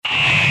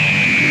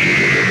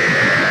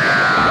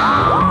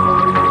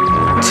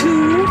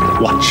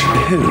Watch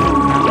Who?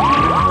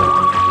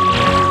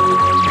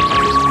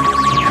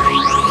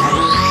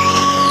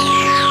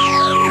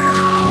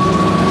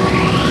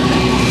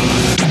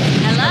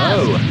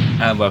 Hello,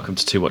 and welcome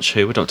to Watch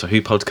Who, a Doctor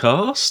Who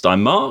podcast.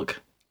 I'm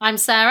Mark. I'm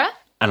Sarah.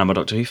 And I'm a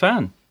Doctor Who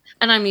fan.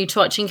 And I'm new to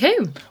Watching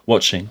Who.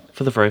 Watching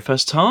for the very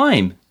first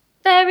time.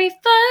 Very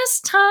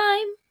first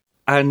time.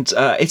 And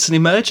it's an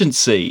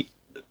emergency.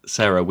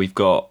 Sarah, we've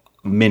got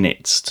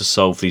minutes to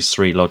solve these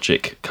 3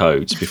 logic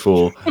codes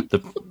before the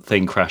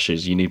thing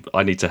crashes.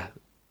 I need to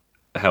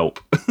help.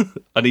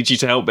 I need you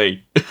to help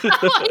me.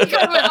 Oh, you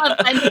got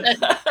without sentence.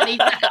 I need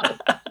to help.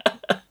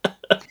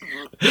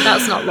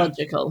 That's not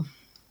logical.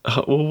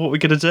 Well, what are we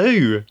going to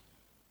do?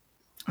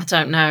 I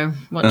don't know.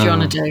 What do you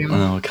want to do?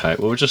 Oh, okay.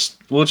 Well,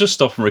 we'll just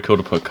stop and record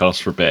a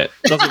podcast for a bit.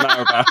 Doesn't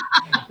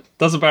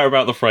matter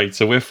about the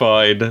freighter. We're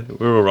fine.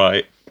 We're all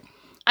right.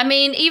 I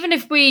mean, even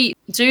if we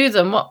do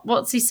them,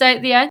 what's he say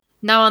at the end?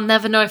 No, I'll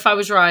never know if I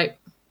was right.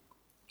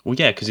 Well,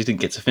 yeah, because he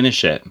didn't get to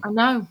finish it. I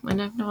know.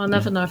 No, I'll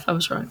never know if I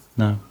was right.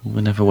 No,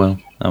 we never will.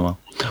 Oh, well.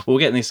 We'll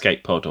get in the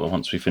escape pod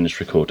once we finish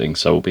recording,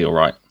 so we'll be all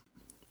right.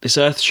 It's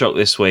Earthshock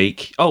this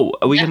week. Oh,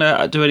 are we going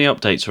to do any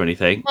updates or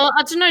anything? Well,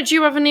 I don't know. Do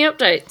you have any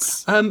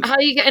updates? How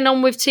are you getting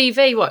on with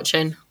TV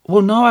watching?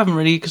 Well, no, I haven't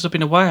really, because I've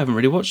been away. I haven't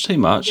really watched too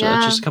much.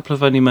 Yeah. Just a couple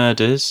of Only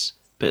Murders,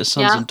 bit of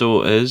Sons and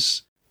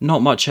Daughters.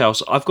 Not much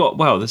else.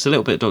 There's a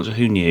little bit of Doctor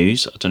Who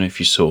news. I don't know if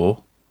you saw.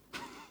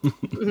 No.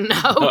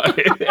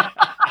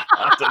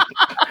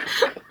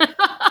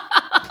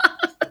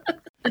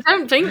 I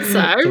don't think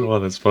so. Oh,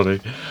 that's funny.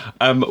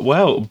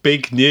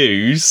 Big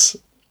news.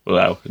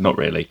 Well, not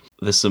really.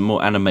 There's some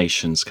more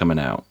animations coming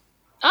out.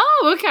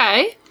 Oh,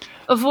 okay.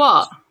 Of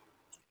what?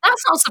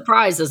 That's not a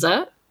surprise, is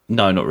it?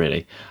 No, not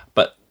really.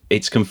 But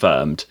it's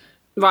confirmed.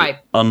 Right.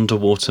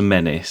 Underwater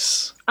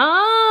Menace.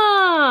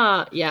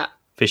 Ah, yeah.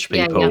 Fish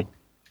people.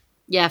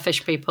 Yeah,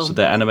 fish people. So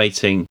they're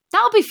animating.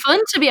 That'll be fun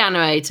to be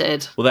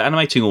animated. Well, they're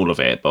animating all of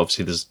it, but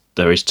obviously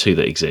there is 2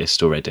 that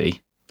exist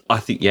already. I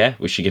think,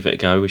 we should give it a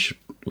go. We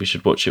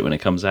should watch it when it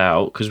comes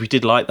out, because we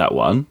did like that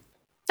one.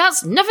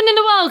 That's nothing in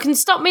the world can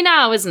stop me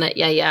now, isn't it?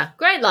 Yeah.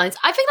 Great lines.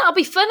 I think that'll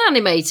be fun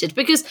animated,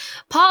 because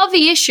part of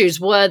the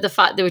issues were the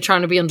fact they were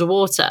trying to be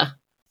underwater.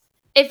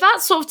 If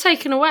that's sort of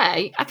taken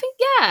away, I think,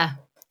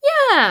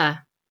 yeah.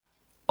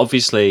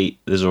 Obviously,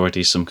 there's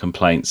already some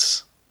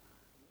complaints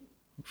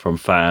from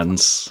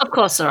fans. Of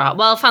course there are.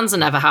 Well, fans are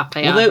never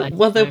happy,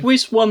 there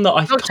was one that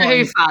I Doctor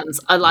Who fans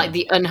are like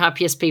the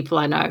unhappiest people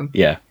I know.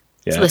 Yeah.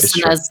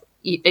 Listeners,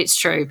 it's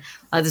true.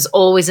 There's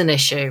always an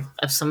issue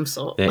of some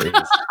sort. There is.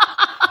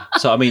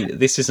 So, I mean,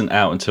 this isn't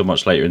out until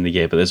much later in the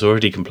year, but there's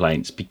already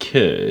complaints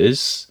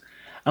because,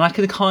 and I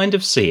can kind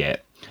of see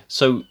it.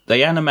 So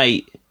they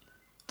animate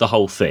the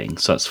whole thing.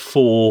 So that's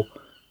 4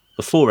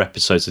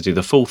 episodes to do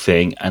the full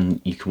thing, and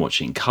you can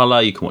watch it in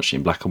colour, you can watch it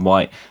in black and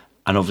white,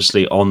 and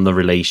obviously on the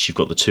release you've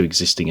got the 2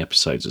 existing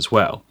episodes as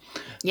well.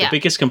 Yeah. The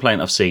biggest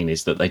complaint I've seen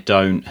is that they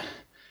don't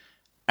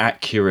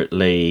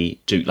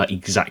accurately do like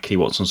exactly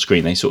what's on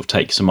screen. They sort of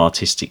take some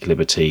artistic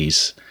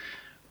liberties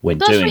when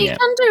doing it. That's what you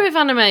can do with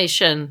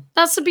animation.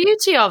 That's the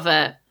beauty of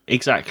it.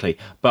 Exactly.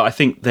 But I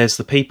think there's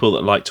the people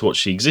that like to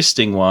watch the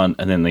existing one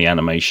and then the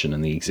animation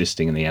and the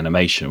existing and the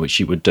animation, which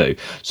you would do.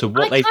 So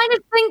I kind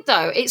of think,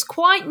 though, it's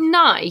quite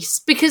nice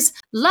because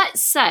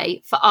let's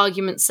say, for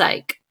argument's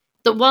sake,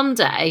 that one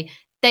day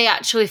they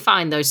actually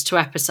find those 2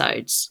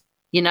 episodes,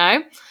 you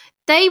know?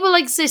 They will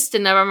exist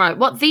in their own right.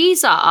 What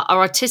these are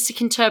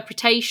artistic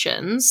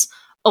interpretations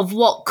of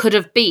what could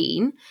have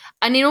been.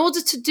 And in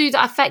order to do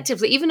that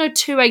effectively, even though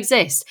 2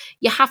 exist,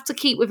 you have to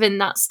keep within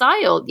that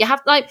style. You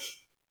have,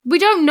 we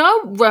don't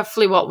know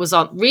roughly what was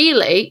on.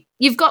 Really,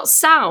 you've got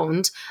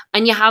sound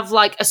and you have,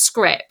 a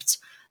script.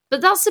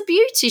 But that's the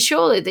beauty,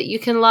 surely, that you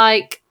can,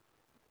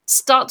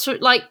 start to,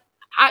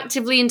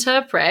 actively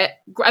interpret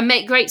and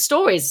make great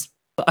stories.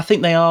 I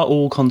think they are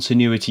all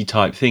continuity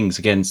type things.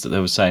 Again, that they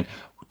were saying,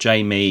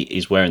 Jamie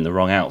is wearing the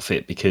wrong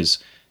outfit because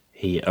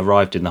he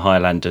arrived in the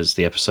Highlanders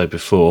the episode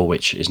before,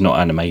 which is not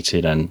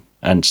animated and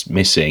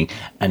missing,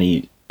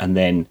 and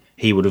then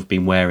he would have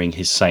been wearing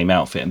his same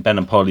outfit, and Ben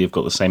and Polly have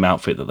got the same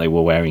outfit that they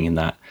were wearing in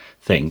that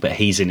thing, but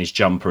he's in his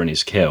jumper and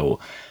his kill,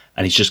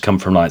 and he's just come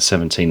from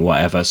 17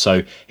 whatever,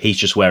 so he's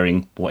just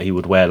wearing what he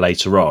would wear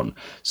later on.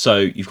 So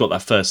you've got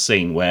that first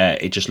scene where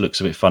it just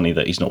looks a bit funny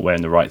that he's not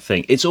wearing the right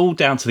thing. It's all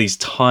down to these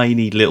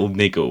tiny little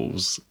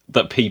niggles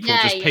that people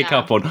just pick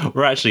up on.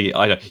 Where actually,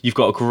 I know you've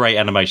got a great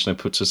animation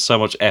that puts so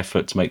much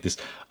effort to make this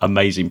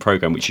amazing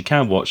program, which you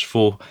can watch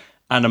for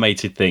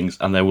animated things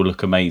and they will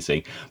look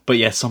amazing. But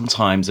yeah,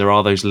 sometimes there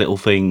are those little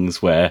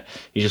things where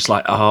you're just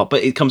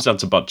but it comes down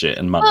to budget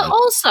and money. But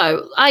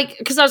also,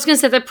 because I was going to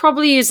say they're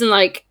probably using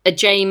a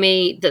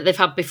Jamie that they've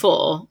had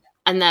before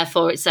and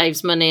therefore it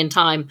saves money and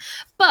time.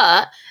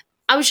 But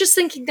I was just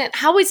thinking that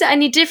how is it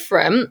any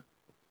different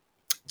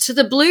to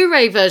the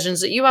Blu-ray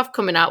versions that you have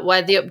coming out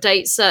where they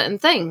update certain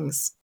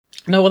things?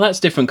 No, well, that's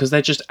different because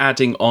they're just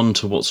adding on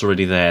to what's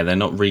already there. They're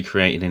not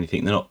recreating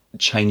anything. They're not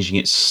changing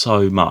it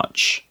so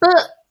much.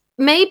 But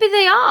maybe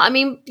they are. I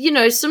mean,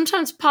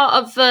 sometimes part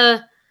of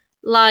the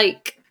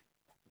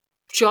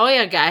joy,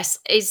 I guess,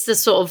 is the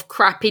sort of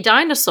crappy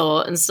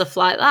dinosaur and stuff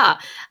like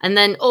that. And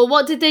then, or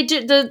what did they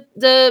do?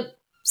 The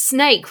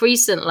snake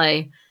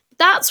recently.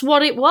 That's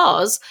what it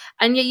was.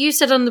 And yet you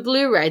said on the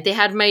Blu-ray they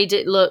had made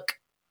it look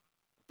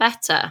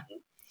better.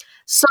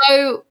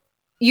 So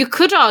you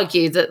could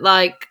argue that,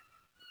 like,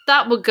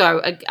 that would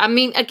go. I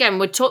mean, again,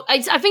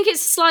 I think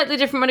it's slightly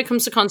different when it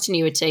comes to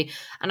continuity,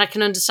 and I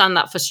can understand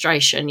that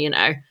frustration, you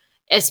know,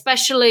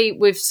 especially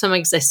with some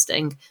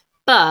existing.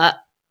 But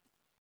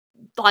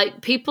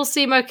like, people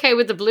seem okay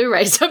with the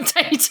Blu-rays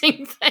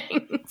updating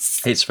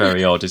things. It's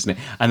very odd, isn't it?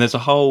 And there's a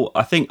whole,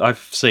 I think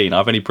I've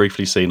only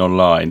briefly seen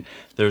online,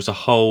 there's a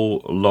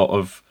whole lot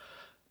of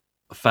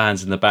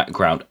fans in the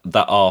background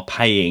that are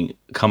paying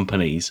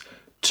companies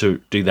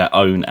to do their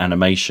own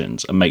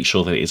animations and make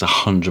sure that it is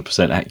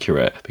 100%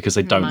 accurate, because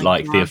they don't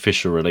like the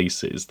official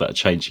releases that are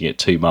changing it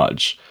too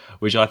much,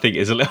 which I think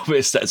is a little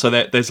bit... So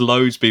there's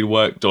loads being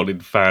worked on in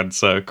fan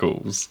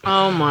circles.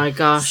 Oh my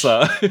gosh.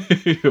 So,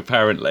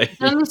 apparently.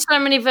 There's only so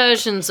many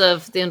versions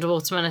of The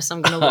Underwater Menace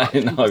I'm going to watch. I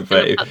know, I'm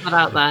put that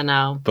out there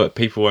now. But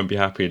people won't be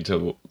happy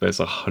until there's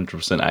a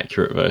 100%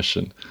 accurate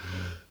version.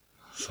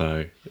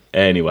 So,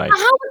 anyway.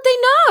 How would they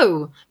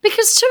know?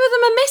 Because 2 of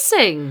them are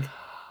missing.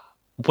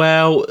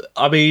 Well,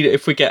 I mean,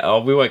 if we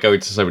we won't go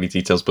into so many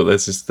details, but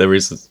there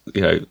is,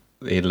 you know,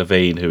 Ian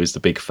Levine, who is the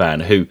big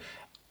fan, who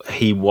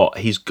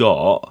he's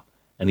got,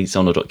 and he's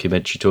on a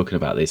documentary talking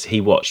about this.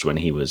 He watched when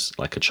he was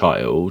like a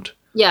child.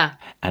 Yeah.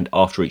 And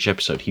after each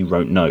episode, he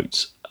wrote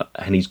notes,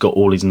 and he's got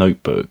all his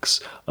notebooks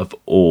of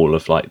all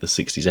of like the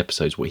 60s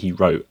episodes where he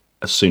wrote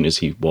as soon as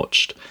he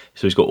watched.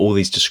 So he's got all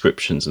these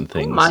descriptions and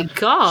things. Oh my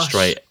gosh.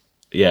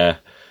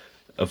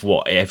 Of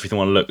what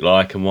everyone looked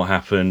like and what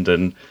happened,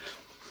 and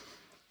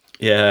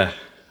yeah,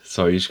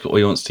 so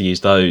he wants to use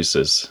those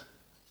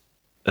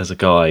as a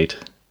guide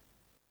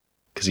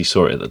because he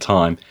saw it at the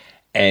time.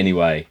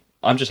 Anyway,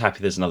 I'm just happy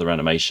there's another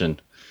animation,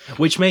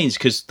 which means,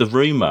 because the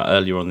rumour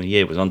earlier on in the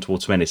year was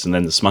Underwater Menace and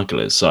then The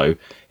Smugglers, so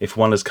if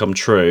one has come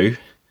true,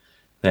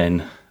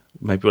 then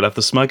maybe we'll have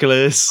The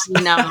Smugglers.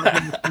 No,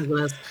 The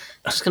Smugglers.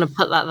 I'm just going to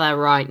put that there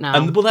right now.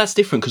 And well, that's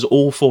different because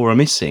all 4 are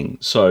missing,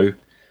 so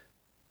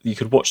you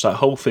could watch that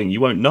whole thing.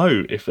 You won't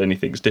know if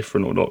anything's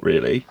different or not,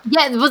 really.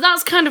 Yeah, well,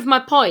 that's kind of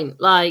my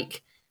point.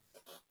 Like,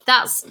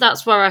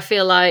 that's where I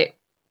feel like,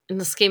 in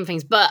the scheme of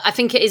things, but I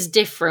think it is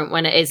different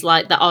when it is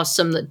like there are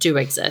some that do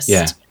exist.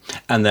 Yeah,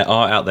 and there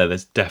are out there.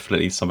 There's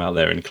definitely some out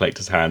there in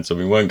collectors' hands. So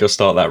we won't go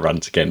start that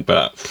rant again,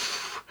 but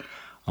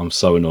I'm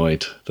so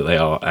annoyed that they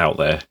are out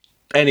there.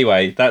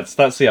 Anyway, that's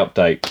the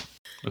update.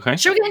 Okay.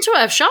 Shall we get into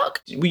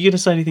Earthshock? Were you going to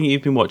say anything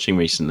you've been watching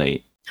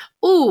recently?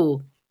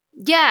 Ooh,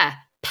 yeah.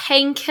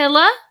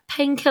 Painkillers.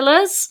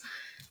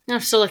 I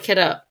have to look it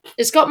up.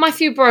 It's got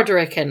Matthew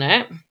Broderick in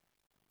it.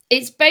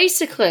 It's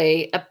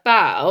basically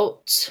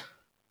about...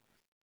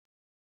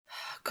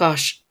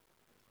 Gosh,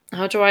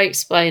 how do I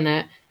explain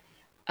it?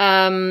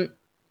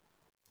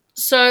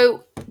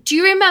 So, do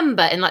you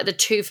remember in like the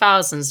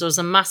 2000s, there was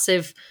a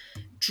massive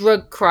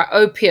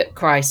opiate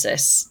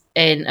crisis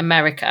in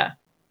America?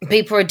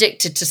 People were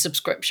addicted to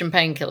subscription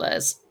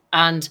painkillers.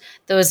 And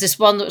there was this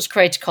one that was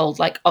created called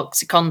like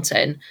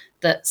OxyContin.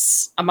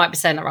 I might be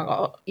saying that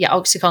wrong. Yeah,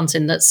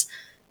 OxyContin.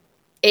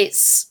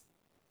 It's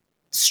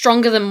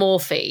stronger than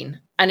morphine,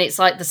 and it's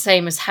like the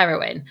same as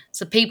heroin.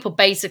 So people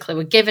basically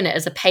were given it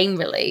as a pain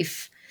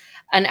relief,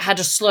 and it had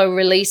a slow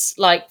release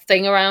like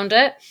thing around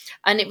it.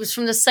 And it was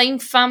from the same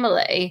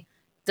family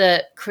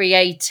that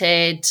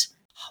created,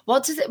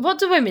 what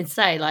do women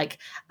say? Like,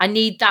 I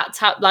need that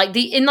type, like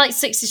in like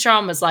 60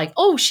 dramas, like,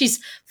 oh,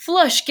 she's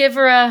flush, give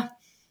her a,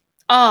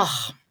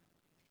 oh,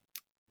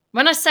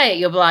 when I say it,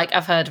 you'll be like,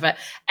 I've heard of it.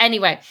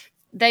 Anyway,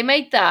 they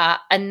made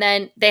that, and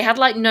then they had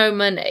like no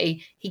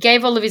money. He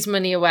gave all of his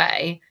money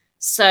away.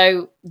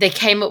 So they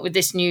came up with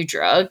this new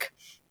drug,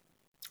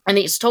 and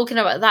it's talking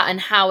about that and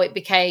how it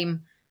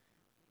became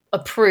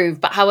approved,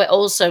 but how it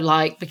also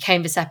like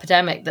became this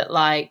epidemic that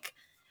like,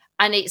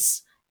 and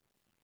it's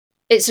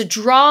a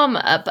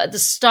drama, but at the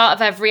start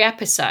of every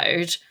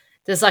episode,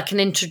 there's like an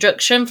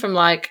introduction from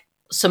like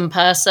some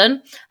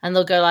person, and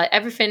they'll go like,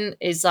 everything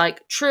is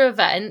like true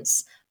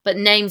events, but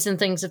names and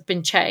things have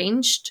been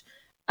changed.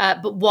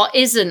 But what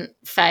isn't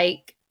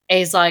fake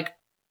is like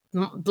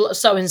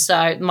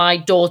so-and-so, my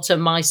daughter,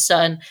 my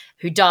son,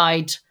 who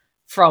died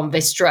from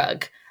this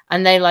drug.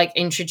 And they like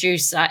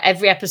introduce that.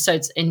 Every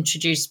episode's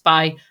introduced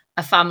by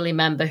a family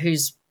member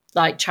whose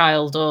like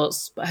child or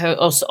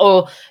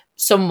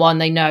someone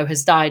they know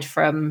has died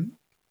from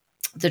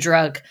the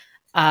drug.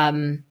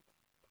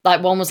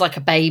 Like one was like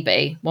a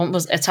baby. One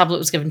was a tablet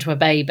was given to a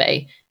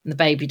baby, and the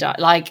baby died.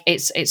 Like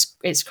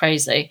it's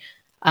crazy.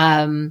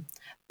 And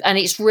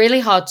it's really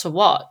hard to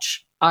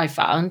watch, I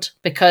found,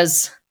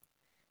 because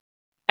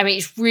I mean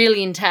it's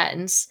really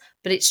intense,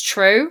 but it's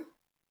true.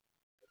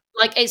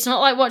 Like, it's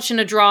not like watching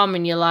a drama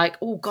and you're like,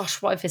 oh gosh,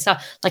 what if it's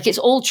that? Like, it's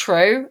all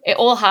true. It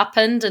all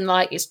happened, and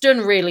like it's done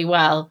really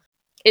well.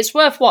 It's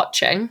worth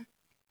watching.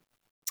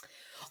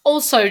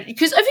 Also,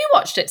 because have you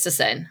watched It's a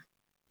Sin?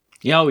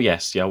 Yeah, oh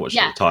yes, yeah, I watch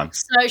it all the time.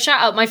 So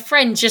shout out, my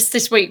friend just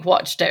this week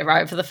watched it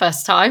right for the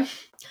first time,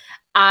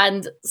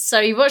 And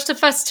so he watched the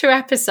first 2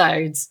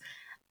 episodes.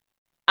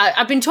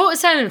 I've been telling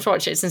him to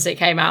watch it since it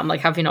came out. I'm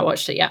like, have you not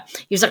watched it yet?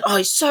 He was like, oh,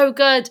 it's so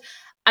good.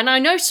 And I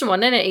know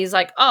someone in it. He's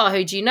like, oh,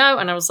 who do you know?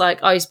 And I was like,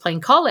 oh, he's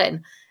playing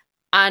Colin.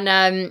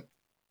 And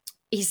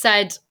he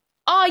said,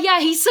 oh, yeah,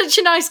 he's such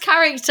a nice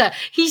character.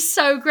 He's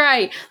so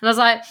great. And I was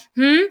like,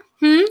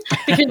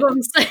 because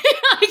obviously,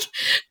 like,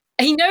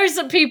 he knows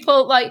that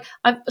people, like,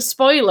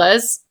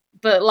 spoilers,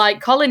 but, like,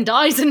 Colin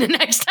dies in the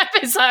next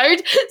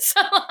episode.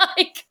 So,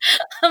 like,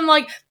 I'm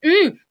like,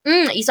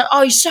 He's like,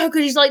 oh, he's so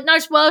good. He's like,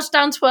 nice words,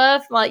 down to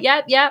earth. I'm like,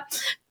 yeah.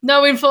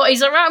 No info.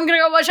 He's like, right, I'm going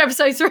to go watch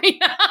episode 3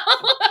 now.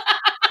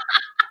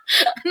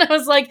 And I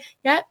was like,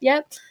 yep.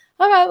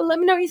 All right, well, let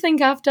me know what you think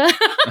after.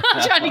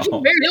 I'm trying to keep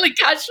it really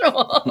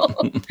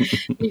casual.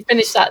 We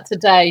finished that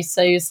today.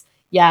 So,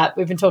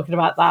 we've been talking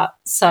about that.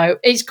 So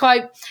it's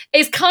kind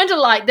of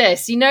like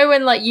this,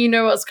 when like,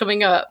 what's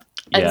coming up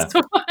and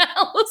someone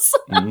else.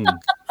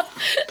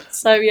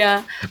 So,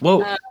 yeah.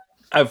 Well,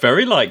 I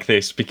very like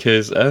this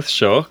because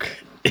Earthshock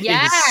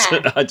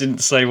I didn't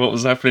say what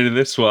was happening in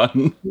this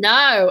one.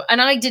 No,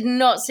 and I did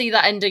not see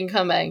that ending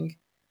coming.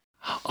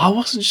 I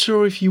wasn't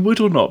sure if you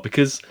would or not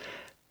because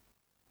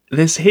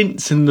there's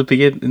hints in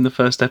the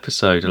first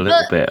episode a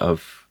little bit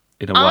of,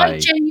 in a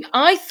way.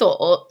 I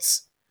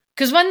thought,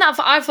 because when I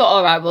thought,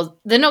 all right, well,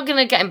 they're not going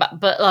to get him back,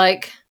 but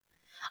like,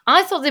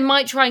 I thought they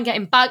might try and get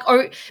him back,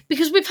 or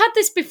because we've had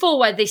this before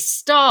where they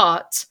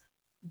start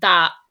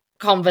that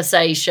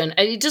conversation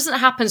and it doesn't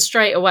happen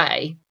straight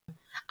away.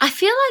 I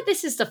feel like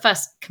this is the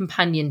first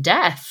companion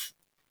death.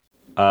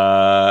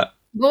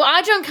 Well,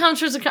 I don't count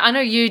her as I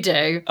know you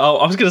do. Oh,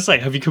 I was going to say,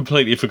 have you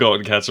completely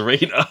forgotten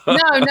Katerina?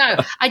 No.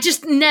 I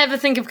just never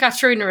think of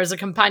Katerina as a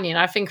companion.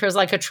 I think her as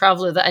like a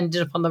traveller that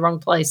ended up on the wrong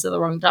place at the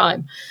wrong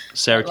time.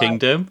 Sarah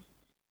Kingdom?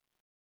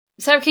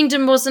 Sarah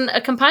Kingdom wasn't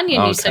a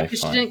companion, you said,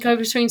 because she didn't go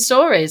between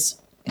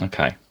stories.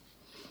 Okay.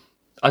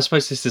 I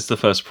suppose this is the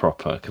first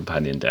proper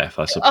companion death,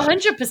 I suppose.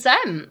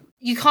 100%.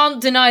 You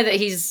can't deny that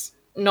he's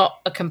not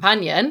a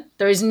companion.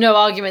 There is no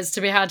arguments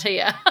to be had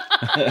here.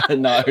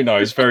 No,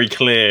 it's very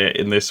clear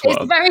in this one.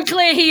 It's very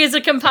clear he is a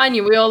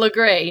companion, we all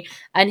agree.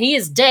 And he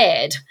is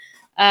dead.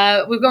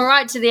 We've gone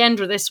right to the end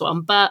with this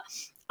one. But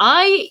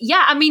at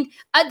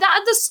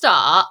the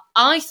start,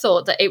 I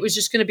thought that it was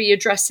just going to be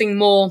addressing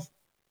more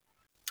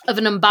of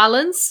an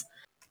imbalance.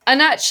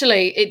 And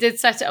actually, it did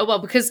set it up well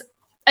because,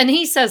 and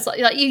he says,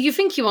 like you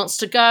think he wants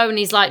to go? And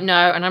he's like,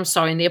 no, and I'm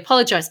sorry. And they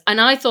apologise. And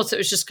I thought it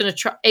was just going to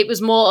try, it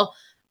was more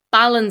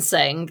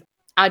balancing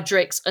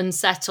Adric's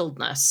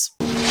unsettledness.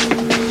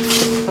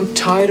 I'm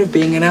tired of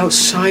being an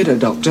outsider,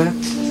 Doctor.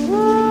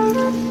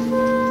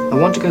 I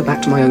want to go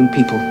back to my own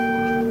people.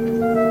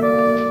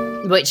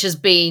 Which has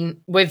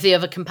been with the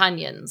other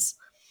companions.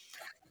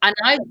 And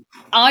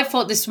I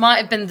thought this might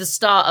have been the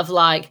start of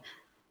like,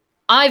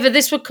 either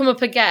this would come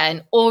up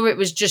again or it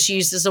was just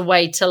used as a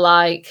way to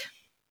like,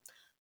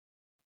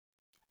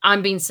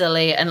 I'm being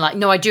silly and like,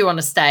 no, I do want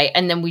to stay.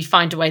 And then we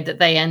find a way that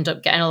they end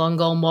up getting along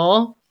all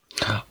more.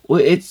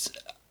 Well,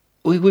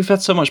 we've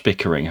had so much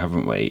bickering,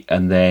 haven't we?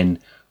 And then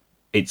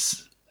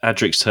it's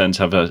Adric's turn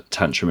to have a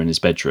tantrum in his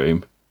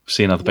bedroom.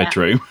 See another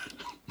bedroom.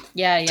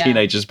 Yeah.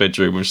 Teenager's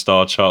bedroom with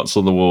star charts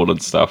on the wall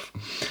and stuff.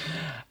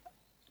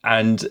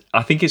 And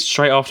I think it's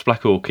straight after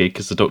Black Orchid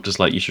because the doctor's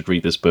like, you should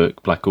read this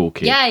book, Black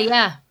Orchid.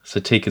 Yeah. So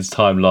Tegan's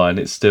timeline,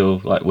 it's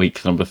still like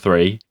week number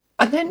 3.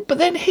 But then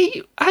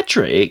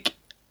Adric,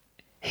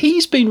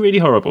 he's been really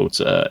horrible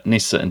to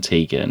Nyssa and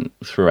Tegan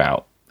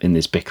throughout in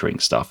this bickering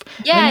stuff.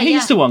 Yeah, and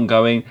he's the one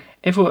going,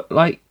 everyone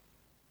like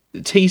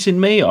teasing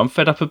me. I'm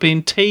fed up of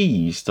being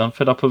teased. I'm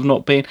fed up of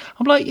not being.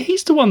 I'm like,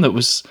 he's the one that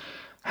was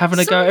having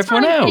a go at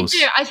everyone else.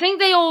 I think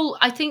they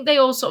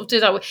all sort of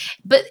do that way.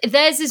 But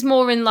theirs is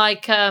more in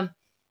like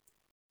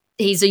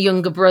he's a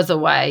younger brother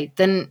way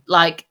than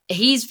like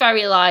he's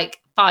very like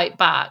fight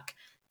back.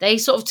 They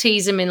sort of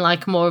tease him in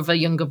like more of a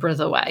younger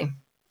brother way.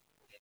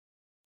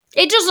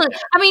 It doesn't.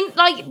 I mean,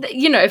 like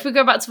if we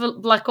go back to the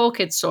Black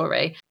Orchid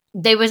story.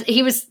 They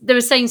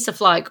were saying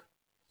stuff like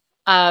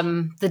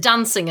the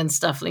dancing and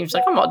stuff, and he was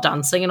like, I'm not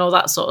dancing and all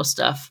that sort of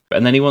stuff.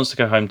 And then he wants to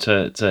go home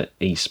to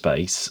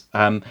E-Space.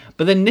 But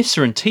then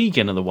Nyssa and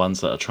Tegan are the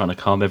ones that are trying to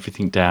calm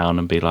everything down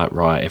and be like,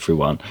 right,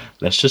 everyone,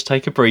 let's just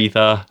take a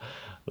breather.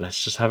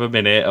 Let's just have a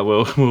minute and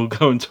we'll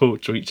go and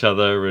talk to each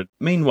other. And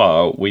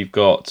meanwhile, we've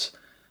got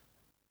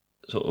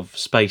sort of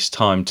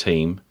space-time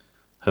team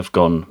have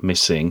gone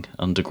missing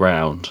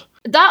underground.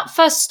 That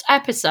first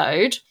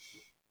episode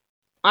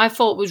I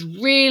thought was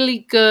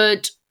really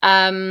good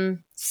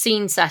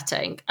scene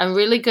setting and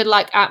really good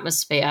like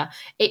atmosphere.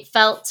 It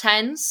felt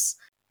tense.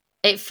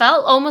 It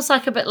felt almost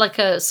like a bit like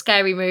a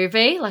scary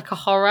movie, like a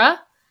horror.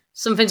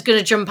 Something's going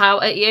to jump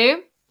out at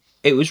you.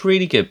 It was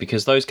really good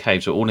because those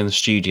caves are all in the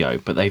studio,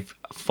 but they've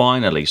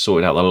finally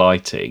sorted out the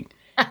lighting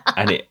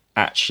and it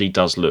actually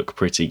does look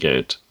pretty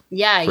good.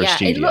 Yeah.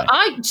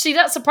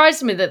 That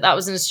surprised me that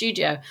was in a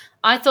studio.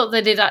 I thought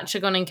they'd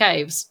actually gone in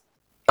caves.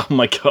 Oh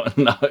my God,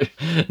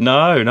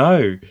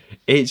 no.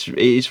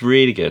 It's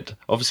really good.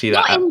 Obviously,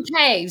 Not that in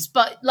caves,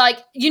 but like,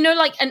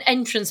 like an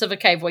entrance of a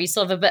cave where you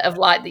still have a bit of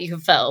light that you can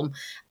film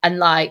and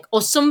like,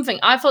 or something.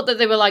 I thought that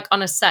they were like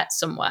on a set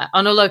somewhere,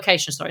 on a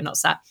location, sorry, not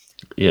set.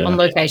 yeah, On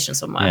location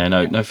somewhere. yeah,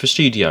 no. For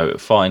studio,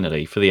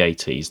 finally for the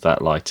 80s,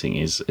 that lighting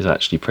is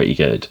actually pretty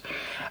good.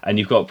 And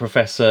you've got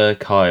Professor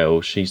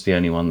Kyle. She's the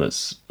only one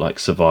that's like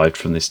survived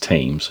from this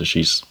team, so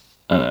she's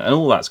and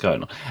all that's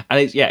going on. And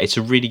it's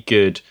a really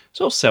good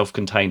sort of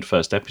self-contained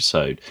first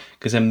episode,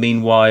 because then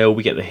meanwhile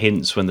we get the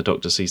hints when the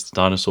Doctor sees the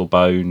dinosaur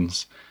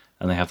bones,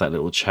 and they have that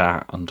little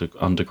chat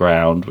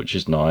underground, which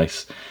is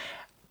nice.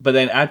 But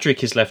then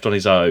Adric is left on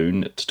his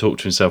own to talk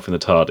to himself in the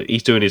TARDIS.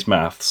 He's doing his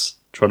maths,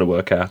 trying to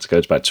work out how to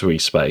go back to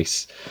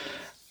space.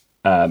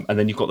 And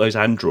then you've got those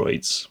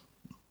androids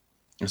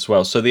as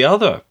well. So the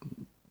other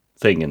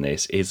thing in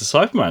this is the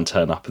Cybermen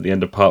turn up at the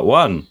end of part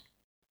 1.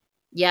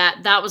 Yeah,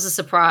 that was a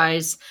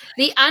surprise.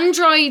 The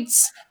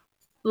androids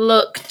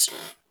looked...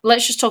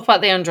 Let's just talk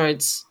about the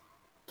androids.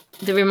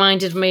 They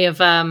reminded me of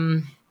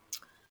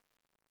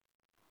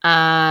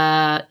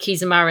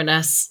Keys and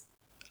Marinus.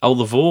 Oh,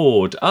 the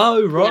Vord.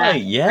 Oh,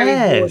 right, Yeah,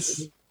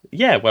 yes.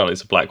 Yeah, well,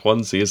 it's a black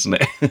onesie, isn't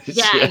it?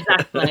 Yeah,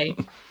 exactly.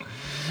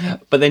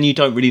 But then you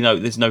don't really know.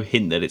 There's no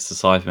hint that it's the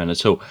Cybermen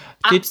at all.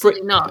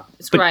 Absolutely not.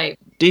 It's great.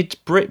 Did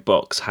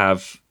BritBox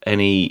have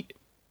any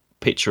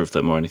picture of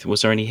them or anything?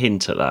 Was there any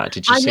hint at that?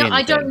 Did you see anything?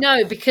 I don't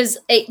know, because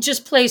it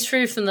just plays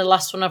through from the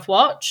last one I've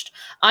watched.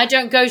 I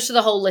don't go to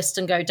the whole list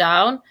and go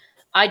down.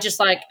 I just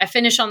I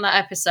finish on that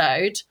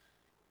episode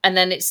and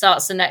then it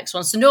starts the next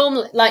one. So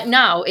normally, like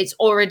now, it's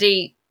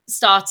already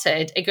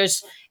started.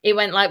 It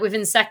went like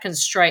within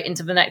seconds straight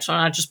into the next one.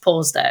 I just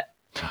paused it.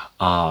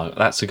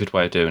 That's a good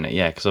way of doing it.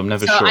 Yeah, because I'm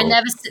never So sure. I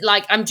never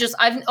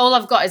all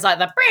I've got is like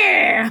the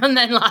and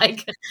then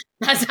like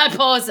as I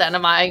pause it and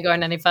I'm like, I ain't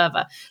going any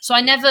further. So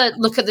I never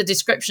look at the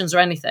descriptions or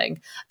anything.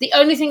 The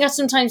only thing I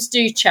sometimes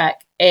do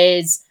check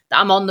is that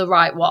I'm on the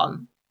right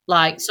one.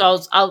 Like, so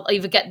I'll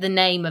either get the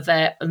name of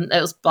it and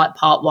it was like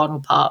part 1 or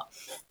part.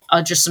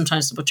 I'll just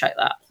sometimes double check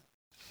that.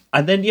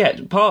 And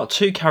then part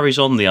 2 carries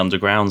on the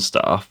underground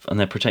stuff, and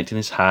they're protecting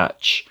this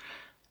hatch.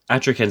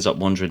 Adric ends up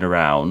wandering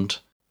around.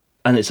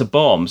 And it's a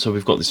bomb, so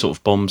we've got this sort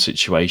of bomb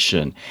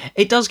situation.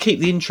 It does keep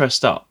the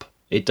interest up.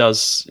 It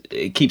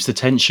keeps the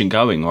tension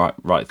going right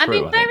through. I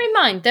mean, bear in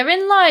mind, they're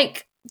in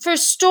for a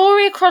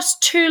story across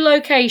 2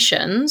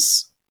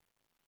 locations,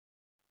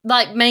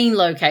 like main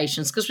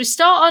locations, because we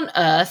start on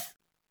Earth,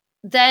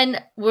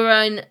 then we're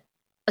on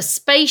a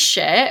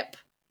spaceship,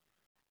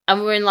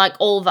 and we're in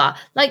all that.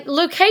 Like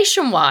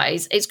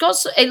location-wise,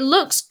 it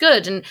looks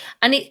good,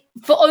 and it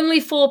for only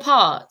 4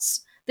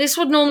 parts. This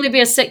would normally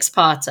be a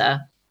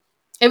 6-parter.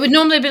 It would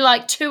normally be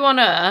 2 on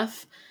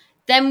Earth,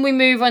 then we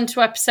move on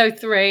to episode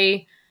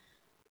 3,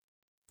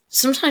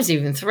 sometimes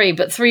even 3,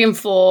 but 3 and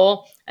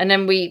 4, and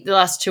then the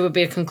last 2 would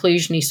be a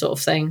conclusion-y sort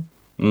of thing.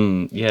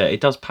 Yeah,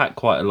 it does pack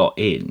quite a lot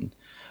in,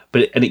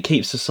 and it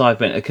keeps the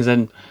Cybermen, because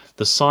then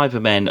the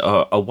Cybermen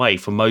are away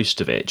for most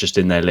of it, just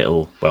in their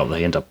little. Well,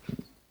 they end up.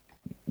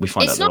 We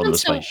find out they're on the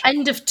spaceship. It's not until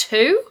end of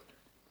 2.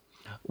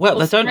 Well,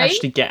 they don't 3?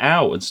 actually get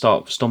out and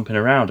start stomping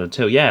around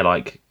until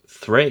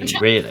 3,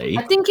 really.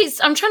 I think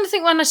I'm trying to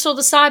think when I saw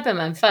the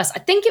Cybermen first. I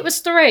think it was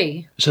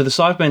 3. So the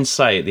Cybermen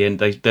say at the end,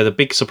 they're the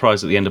big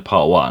surprise at the end of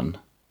part 1.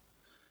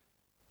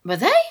 Were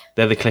they?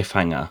 They're the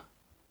cliffhanger.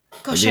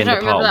 Gosh, I don't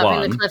remember that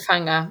being the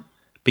cliffhanger.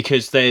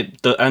 Because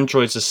the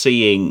androids are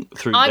seeing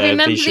through their vision. I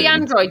remember the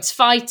androids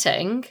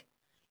fighting.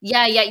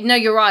 Yeah, no,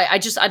 you're right.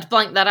 I'd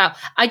blanked that out.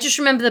 I just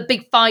remember the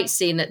big fight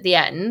scene at the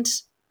end,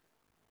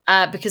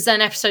 because then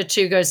episode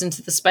 2 goes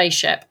into the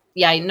spaceship.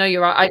 Yeah, no,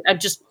 you're right.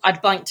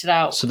 I'd blanked it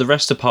out. So the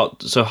rest of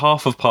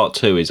half of part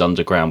 2 is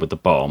underground with the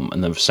bomb,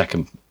 and the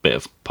second bit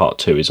of part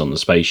 2 is on the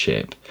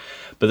spaceship.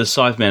 But the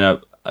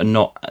Cybermen are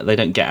not. They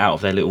don't get out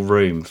of their little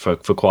room for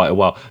quite a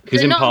while,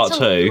 because in part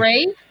 2.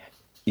 3?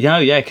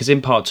 Because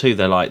in part 2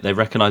 they're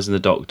recognising the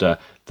Doctor.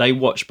 They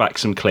watch back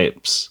some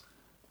clips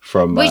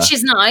from, which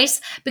is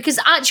nice, because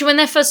actually when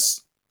they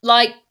first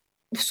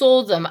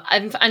saw them,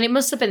 and it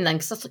must have been then,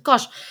 because I thought,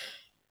 gosh,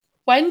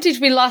 when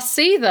did we last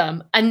see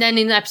them? And then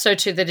in episode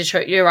 2 they did show.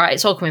 You're right,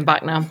 it's all coming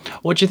back now.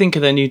 What do you think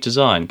of their new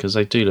design? Because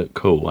they do look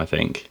cool. I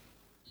think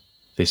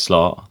this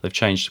lot, they've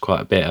changed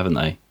quite a bit, haven't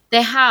they?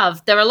 They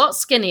have. They're a lot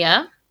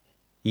skinnier.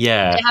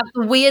 Yeah. They have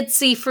the weird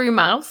see-through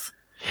mouth.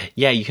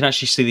 Yeah, you can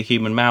actually see the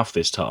human mouth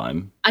this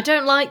time. I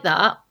don't like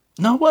that.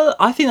 No, well,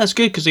 I think that's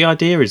good, because the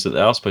idea is that they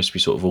are supposed to be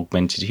sort of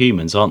augmented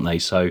humans, aren't they?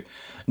 So,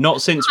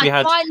 not since we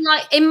had.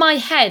 Quite in my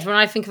head, when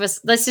I think of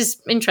this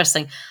is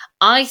interesting.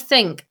 I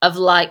think of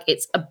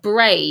it's a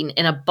brain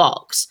in a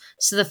box.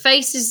 So the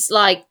face is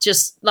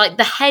just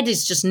the head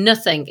is just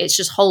nothing. It's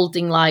just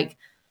holding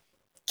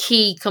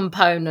key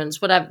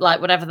components,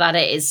 whatever that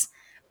is.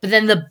 But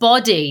then the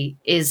body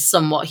is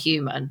somewhat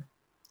human.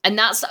 And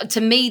that's,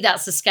 to me,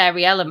 that's the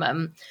scary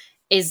element,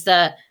 is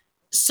that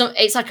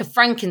it's like a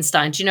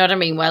Frankenstein. Do you know what I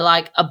mean? Where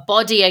a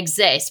body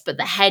exists, but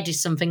the head is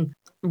something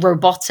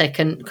robotic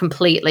and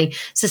completely.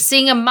 So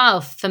seeing a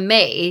mouth, for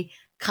me,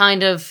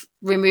 kind of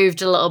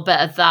removed a little bit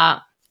of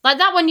that. Like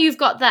that one you've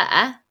got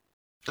there.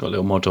 Got a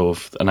little model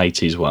of an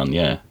 80s one,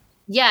 yeah.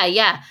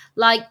 Yeah.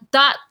 Like,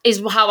 that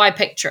is how I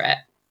picture it.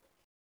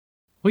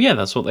 Well, yeah,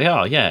 that's what they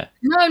are, yeah.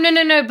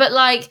 No. But,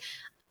 like,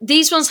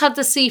 these ones had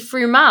the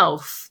see-through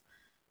mouth.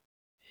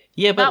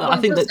 Yeah, but That I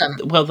one think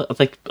doesn't.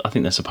 I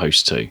think they're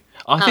supposed to. Is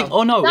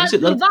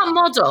it that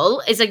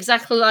model is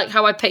exactly like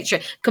how I picture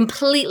it.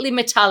 Completely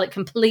metallic,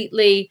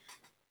 completely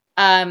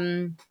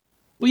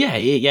Well, yeah,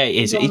 it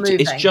is.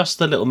 It's just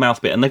the little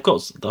mouth bit, and they've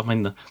got. I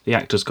mean, the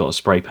actor's got a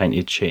spray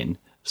painted chin.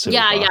 Silver.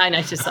 Yeah, I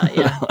noticed that.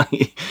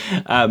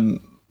 Yeah,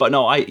 but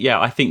no,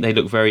 I think they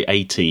look very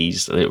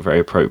 80s. They look very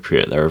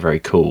appropriate. They're a very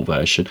cool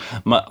version.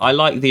 I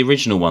like the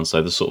original ones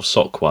though, the sort of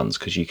sock ones,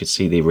 because you could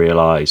see the real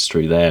eyes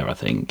through there, I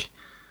think,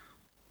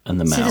 and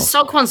the mouth. See, the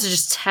sock ones are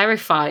just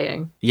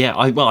terrifying. Yeah,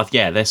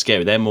 they're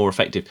scary. They're more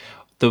effective.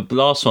 The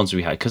last ones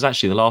we had, because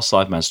actually the last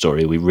Cyberman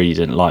story we really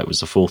didn't like was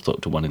the Fourth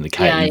Doctor one in the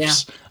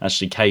caves. Yeah.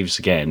 Actually, caves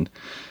again.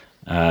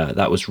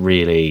 That was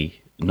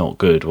really not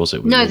good, was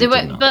it? They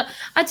were, but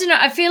I don't know.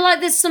 I feel like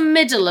there's some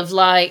middle of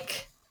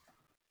like,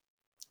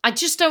 I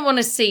just don't want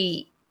to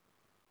see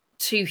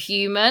too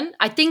human.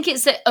 I think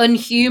it's the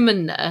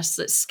unhumanness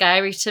that's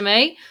scary to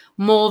me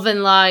more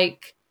than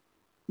like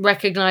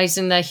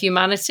recognizing their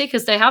humanity,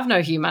 because they have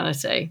no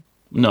humanity.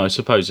 No,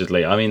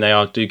 supposedly. I mean,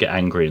 they do get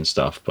angry and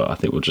stuff, but I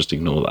think we'll just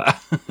ignore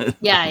that.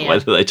 Yeah.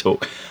 Whether they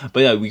talk.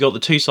 But yeah, we got the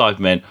two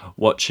Cybermen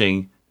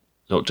watching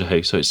Doctor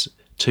Who, so it's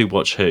Two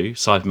Watch Who,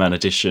 Cyberman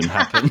edition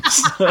happens.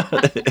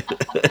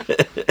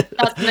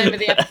 That's the name of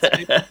the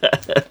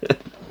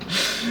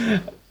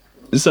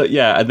episode. So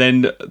yeah, and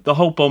then the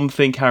whole bomb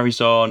thing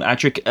carries on.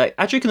 Adric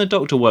and the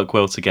Doctor work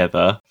well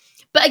together.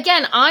 But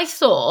again, I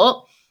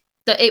thought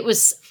that it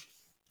was...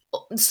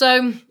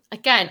 So,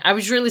 again, I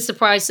was really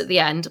surprised at the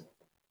end,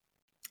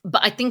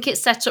 but I think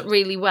it's set up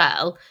really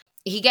well.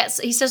 He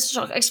says,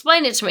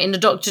 explain it to me, and the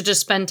Doctor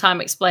just spend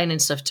time explaining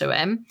stuff to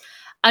him.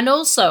 And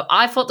also,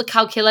 I thought the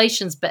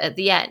calculations bit at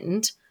the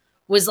end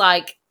was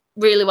like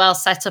really well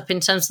set up in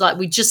terms of like,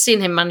 we just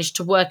seen him manage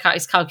to work out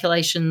his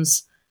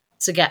calculations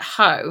to get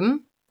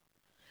home.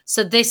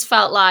 So this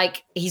felt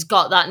like he's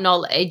got that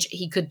knowledge,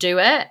 he could do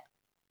it.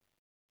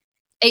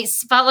 It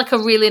felt like a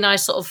really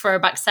nice sort of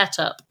throwback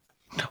setup.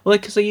 Well,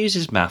 because he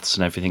uses maths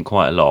and everything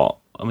quite a lot.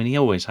 I mean, he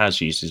always has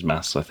used his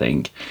maths, I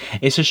think.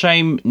 It's a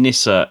shame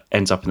Nyssa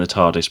ends up in the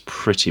TARDIS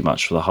pretty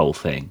much for the whole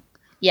thing.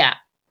 Yeah.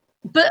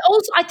 But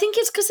also, I think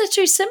it's because they're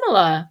too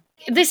similar.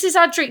 This is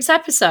Adric's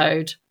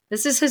episode.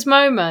 This is his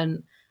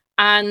moment.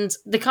 And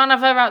they can't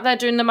have her out there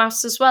doing the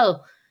maths as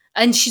well.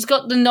 And she's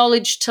got the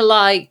knowledge to,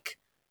 like,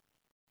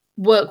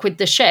 work with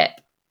the ship.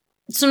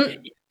 So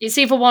it's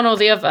either one or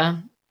the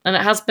other. And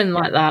it has been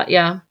like that,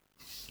 yeah.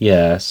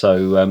 Yeah,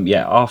 so,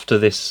 after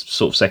this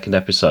sort of second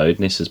episode,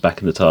 Nyssa's back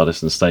in the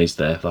TARDIS and stays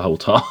there the whole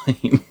time.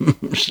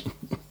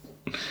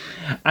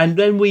 And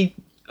then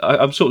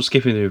I'm sort of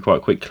skipping through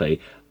quite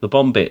quickly. The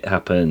bomb bit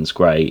happens,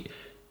 great.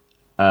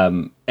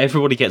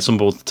 Everybody gets on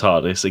board the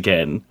TARDIS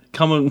again.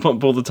 Come on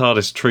board the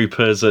TARDIS,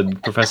 troopers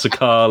and Professor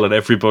Carl and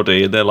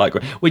everybody. And they're like,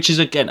 which is,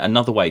 again,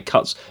 another way it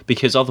cuts,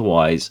 because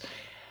otherwise...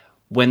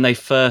 when they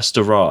first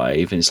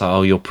arrive, and it's like,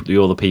 oh,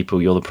 you're the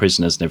people, you're the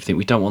prisoners and everything,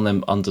 we don't want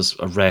them under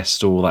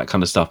arrest or all that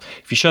kind of stuff.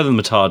 If you show them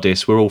the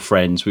TARDIS, we're all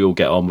friends, we all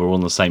get on, we're all on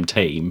the same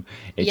team,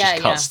 it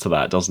just cuts to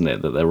that, doesn't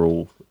it? That they're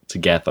all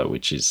together,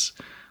 which is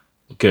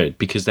good,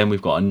 because then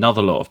we've got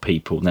another lot of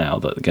people now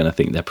that are going to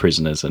think they're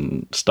prisoners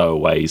and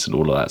stowaways and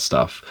all of that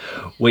stuff,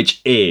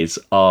 which is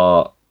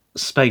our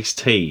space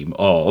team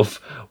of,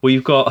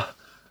 we've got,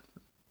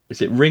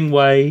 is it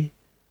Ringway,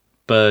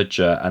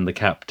 Berger and the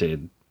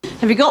captain.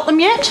 Have you got them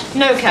yet?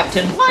 No,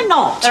 Captain. Why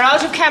not? They're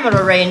out of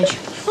camera range.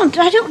 I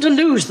don't want to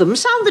lose them.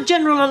 Sound the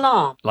general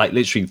alarm. Like,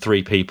 literally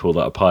 3 people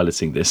that are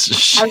piloting this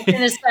ship. I was going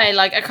to say,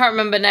 like, I can't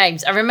remember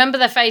names. I remember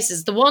their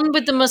faces. The one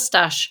with the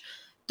moustache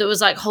that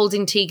was, like,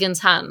 holding Tegan's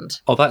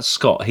hand. Oh, that's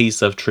Scott. He's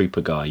the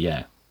trooper guy,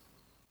 yeah.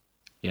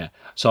 Yeah.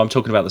 So I'm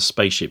talking about the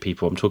spaceship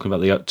people. I'm talking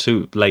about the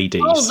 2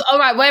 ladies. Oh, all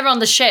right. We're on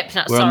the ship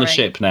now. We're on the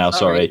ship now,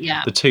 sorry.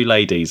 Yeah. The 2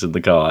 ladies and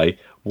the guy.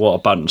 What a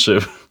bunch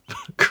of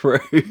crew.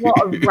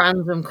 What a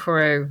random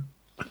crew.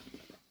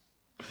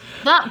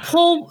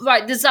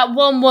 There's that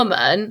one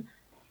woman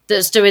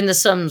that's doing the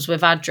sums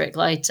with Adric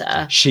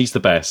later. She's the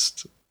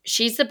best.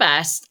 She's the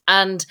best.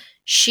 And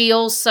she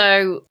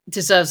also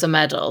deserves a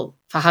medal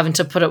for having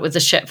to put up with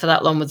the ship for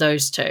that long with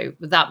those 2,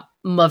 with that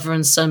mother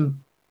and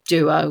son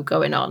duo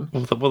going on.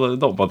 Well, they're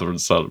not mother and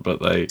son,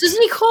 but they...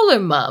 Doesn't he call her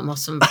mum or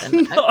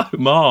something? No,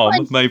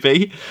 mom,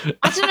 maybe.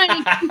 I don't know.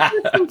 He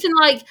says something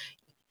like,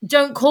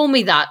 don't call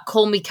me that,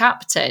 call me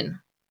captain.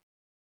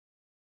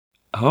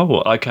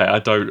 Oh,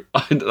 okay.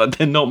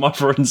 They're not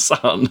mother and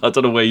son. I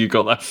don't know where you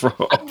got that from.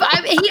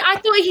 I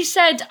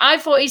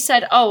thought he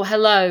said, oh,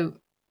 hello.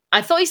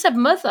 I thought he said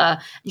mother.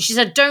 And she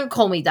said, don't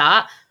call me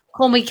that.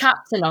 Call me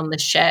captain on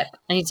this ship.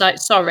 And he's like,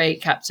 sorry,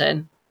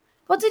 captain.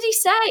 What did he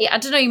say? I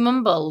don't know. He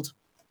mumbled.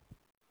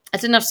 I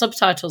didn't have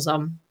subtitles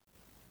on.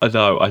 I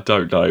know. I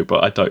don't know,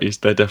 but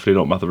they're definitely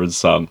not mother and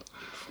son.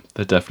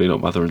 They're definitely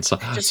not mother and son.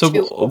 So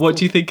what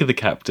do you think of the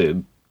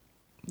captain?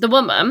 The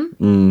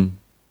woman?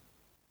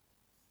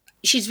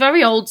 She's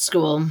very old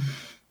school.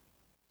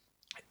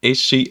 Is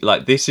she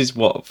like, this is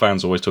what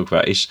fans always talk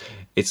about,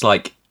 it's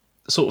like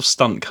sort of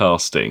stunt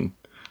casting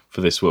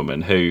for this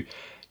woman who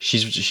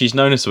she's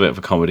known as a bit of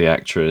a comedy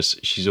actress.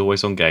 She's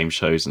always on game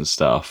shows and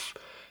stuff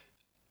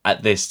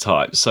at this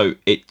time. So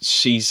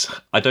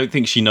I don't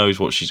think she knows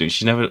what she's doing.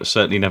 She's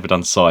certainly never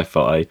done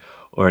sci-fi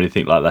or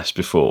anything like this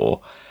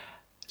before.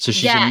 So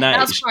she's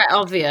that's quite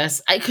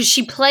obvious because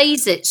she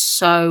plays it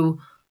so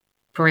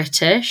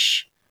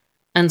British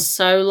and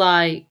so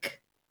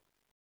like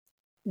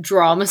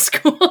drama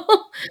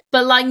school,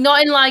 but like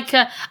not in like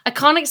I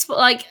can't explain,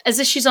 like as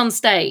if she's on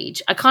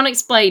stage. I can't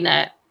explain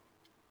it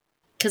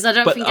because I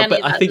don't think any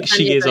of that, I think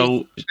she is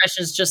old.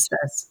 Expressions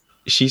justice.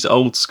 She's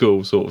old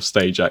school sort of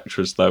stage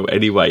actress though,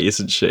 anyway,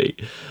 isn't she?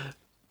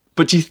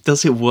 But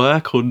does it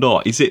work or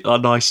not? Is it a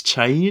nice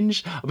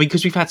change? I mean,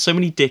 because we've had so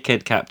many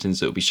dickhead captains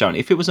that will be shown.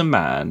 If it was a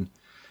man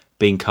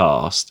being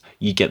cast,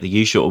 you get the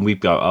usual, and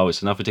we'd go, "Oh,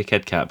 it's another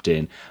dickhead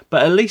captain."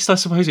 But at least I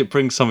suppose it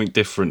brings something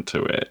different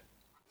to it.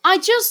 I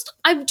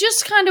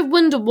just kind of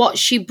wonder what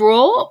she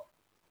brought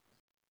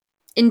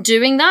in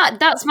doing that.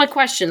 That's my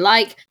question.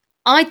 Like,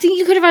 I think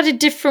you could have had a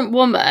different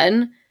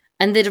woman,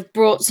 and they'd have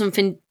brought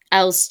something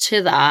else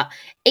to that.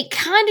 It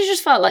kind of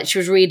just felt like she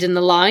was reading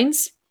the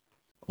lines.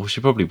 Well,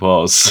 she probably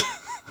was.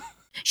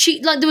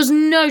 There was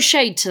no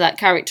shade to that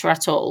character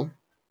at all.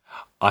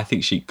 I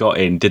think she got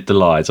in, did the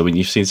lines. I mean,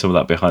 you've seen some of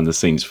that behind the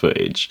scenes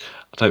footage.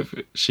 I don't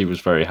think she was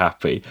very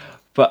happy.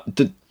 But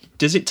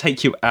does it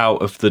take you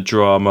out of the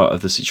drama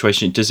of the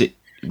situation? Does it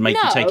make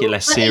you take it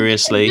less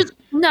seriously?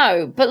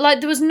 No, but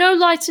like there was no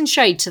light and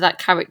shade to that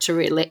character,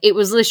 really. It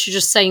was literally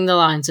just saying the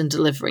lines and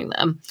delivering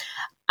them.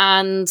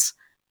 And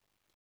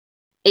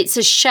it's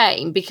a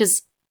shame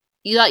because,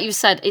 like you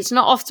said, it's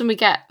not often we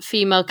get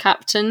female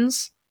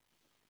captains.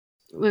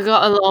 We've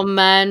got a lot of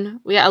men.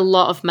 We get a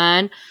lot of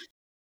men.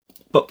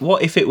 But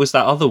what if it was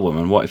that other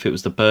woman? What if it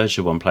was the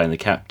Berger one playing the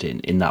captain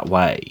in that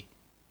way?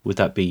 Would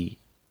that be...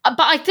 But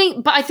I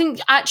think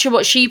actually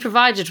what she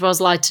provided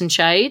was light and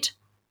shade.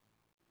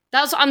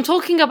 That's what I'm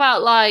talking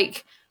about.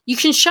 Like, you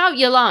can shout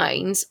your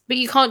lines, but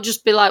you can't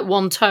just be like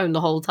one tone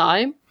the whole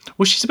time.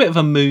 Well, she's a bit of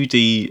a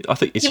moody... I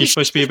think she's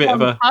supposed to be a bit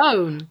of a...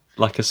 tone.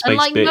 Like a space and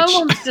like bitch. No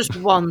one's just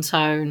one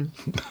tone.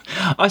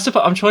 I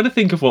suppose I'm trying to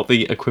think of what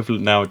the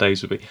equivalent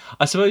nowadays would be.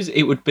 I suppose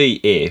it would be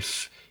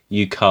if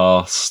you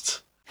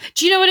cast...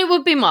 Do you know what it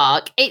would be,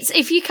 Mark? It's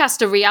if you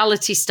cast a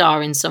reality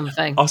star in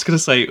something. I was going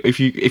to say, if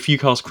you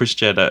cast Kris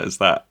Jenner as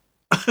that...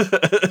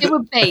 It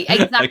would be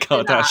exactly a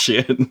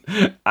Kardashian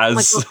that.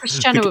 as... Oh my God, Kris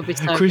Jenner would be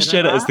so Kris good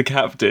Jenner at as the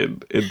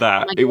captain in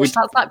that. Oh my gosh,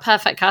 that's like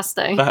perfect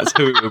casting. That's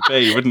who it would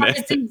be, wouldn't it?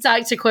 It's the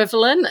exact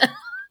equivalent.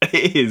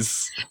 It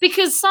is.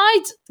 Because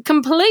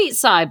complete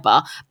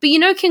sidebar, but you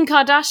know Kim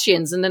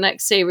Kardashian's in the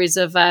next series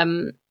of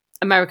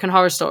American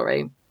Horror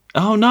Story.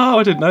 Oh no,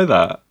 I didn't know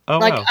that. Oh,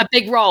 like wow. a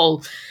big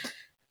role,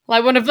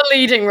 like one of the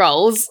leading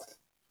roles.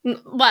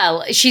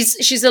 Well,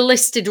 she's a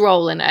listed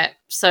role in it,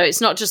 so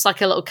it's not just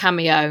like a little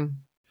cameo.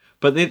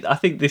 But I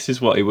think this is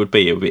what it would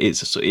be. It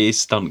is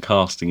stunt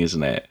casting,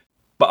 isn't it?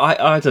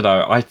 But I don't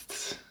know. I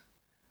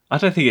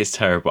don't think it's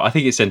terrible. I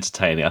think it's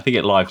entertaining. I think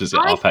it livens it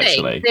up,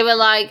 actually. They were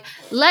like,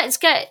 let's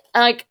get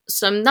like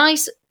some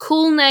nice,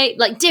 cool name,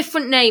 like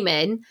different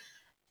naming.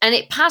 And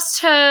it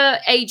passed her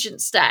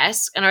agent's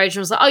desk, and her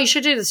agent was like, oh, you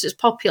should do this. It's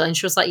popular. And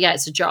she was like, yeah,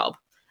 it's a job.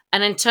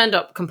 And then turned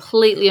up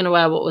completely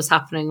unaware what was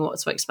happening and what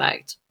to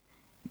expect.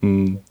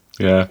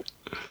 Yeah.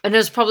 And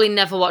has probably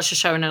never watched a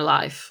show in her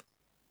life.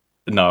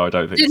 No, I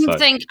don't think so. Didn't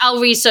think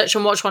I'll research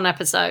and watch one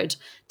episode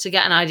to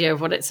get an idea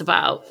of what it's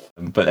about.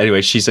 But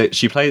anyway, she's a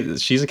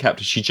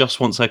captain. She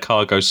just wants her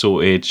cargo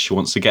sorted. She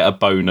wants to get a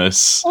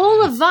bonus.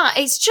 All of that.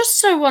 It's just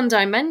so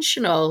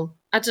one-dimensional.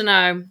 I don't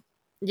know.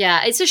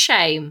 Yeah, it's a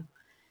shame.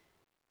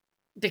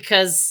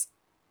 Because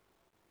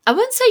I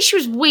wouldn't say she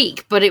was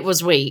weak, but it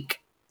was weak.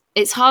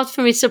 It's hard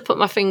for me to put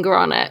my finger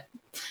on it.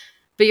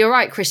 But you're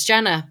right, Kris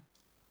Jenner.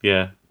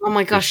 Yeah. Oh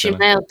my gosh, you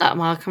nailed that,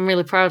 Mark. I'm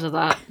really proud of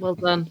that. Well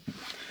done.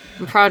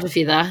 I'm proud of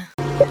you there.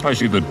 I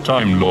see the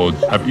Time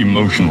Lords have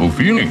emotional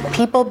feeling.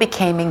 People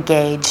became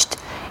engaged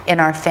in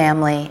our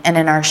family and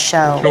in our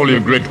show. Surely a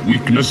great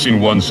weakness in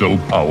one so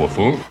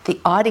powerful. The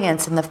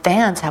audience and the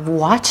fans have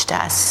watched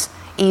us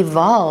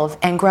evolve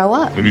and grow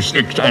up. They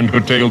restrict and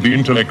curtail the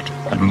intellect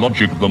and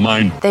logic of the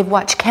mind. They've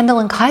watched Kendall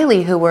and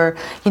Kylie, who were,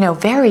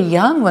 very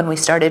young when we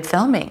started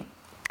filming.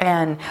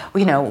 And,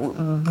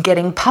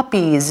 getting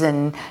puppies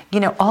and,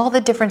 all the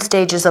different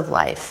stages of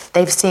life.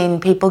 They've seen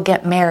people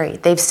get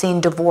married. They've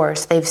seen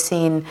divorce. They've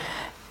seen,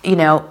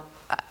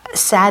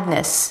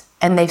 sadness.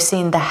 And they've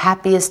seen the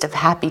happiest of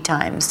happy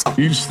times.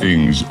 These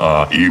things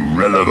are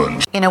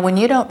irrelevant. When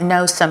you don't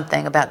know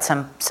something about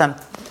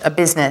a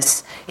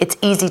business, it's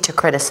easy to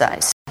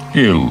criticize.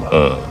 Kill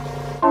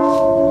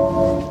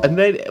her. And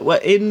then,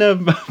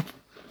 in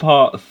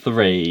part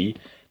 3...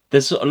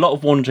 there's a lot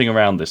of wandering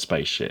around this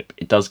spaceship.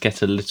 It does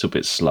get a little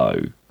bit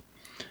slow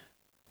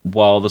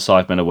while the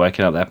Cybermen are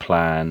working out their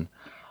plan.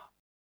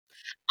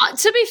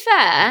 To be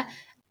fair,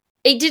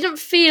 it didn't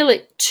feel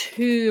it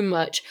too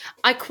much.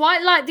 I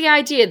quite like the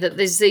idea that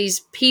there's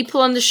these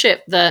people on the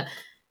ship that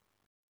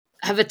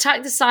have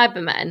attacked the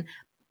Cybermen,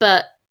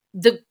 but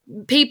the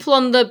people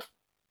on the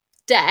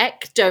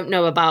deck don't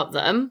know about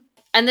them.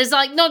 And there's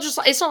like,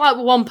 it's not like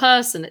one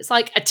person, it's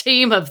like a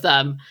team of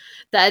them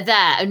that are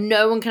there and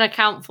no one can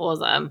account for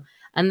them.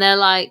 And they're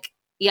like,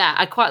 yeah,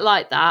 I quite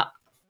like that.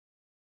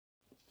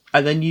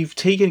 And then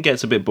Tegan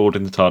gets a bit bored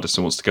in the TARDIS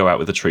and wants to go out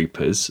with the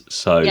troopers.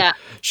 So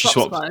she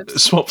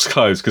swaps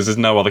clothes because there's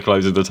no other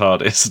clothes in the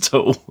TARDIS at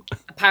all.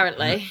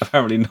 Apparently.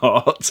 Apparently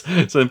not.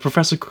 So then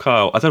Professor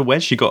Kyle, I don't know where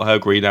she got her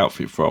green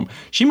outfit from.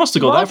 She must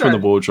have got that from the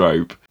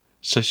wardrobe.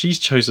 So she's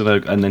chosen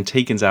her, and then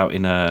Tegan's out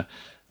in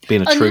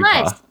being a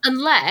trooper.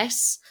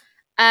 Unless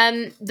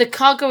the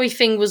cargo-y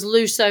thing was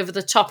loose over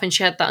the top and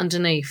she had that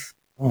underneath.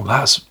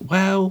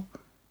 Oh,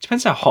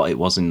 depends how hot it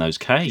was in those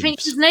caves. You think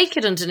she's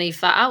naked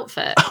underneath that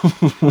outfit?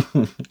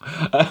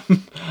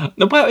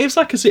 No, well, it's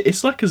like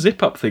a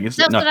zip-up thing,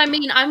 isn't it? That's what I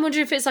mean. I'm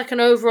wondering if it's like an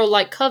overall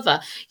like cover.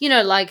 You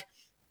know, like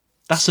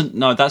that's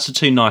a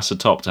too nice a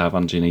top to have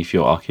underneath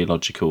your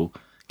archaeological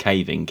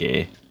caving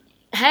gear.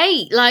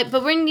 Hey, like,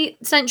 but we're in the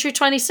century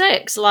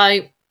 26.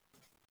 Like,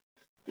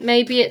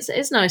 maybe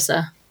it's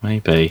nicer.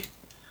 Maybe.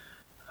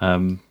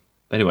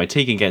 Anyway,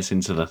 Tegan gets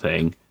into the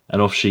thing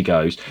and off she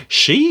goes.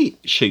 She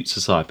shoots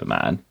a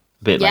Cyberman.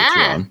 Bit later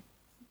on.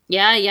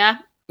 Yeah.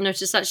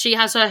 Notice that she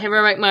has her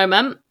heroic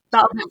moment.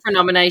 That'll be for a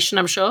nomination,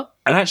 I'm sure.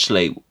 And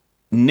actually,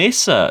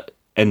 Nyssa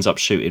ends up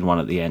shooting one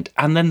at the end,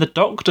 and then the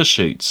Doctor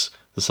shoots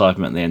the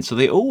Cyberman at the end. So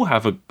they all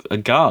have a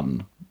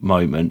gun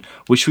moment,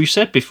 which we've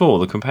said before,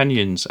 the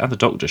companions and the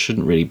Doctor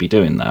shouldn't really be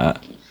doing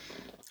that.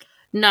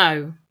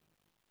 No.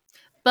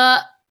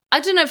 But,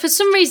 I don't know, for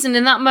some reason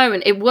in that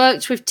moment, it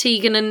worked with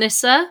Tegan and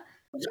Nyssa.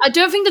 I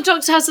don't think the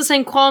Doctor has the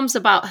same qualms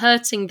about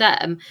hurting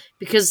them,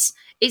 because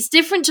it's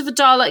different to the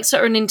Daleks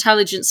that are an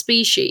intelligent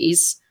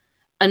species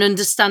and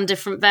understand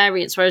different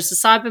variants, whereas the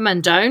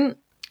Cybermen don't.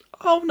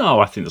 Oh, no,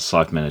 I think the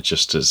Cybermen are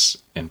just as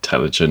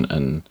intelligent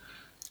and...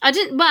 but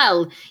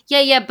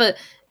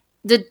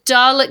the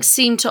Daleks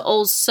seem to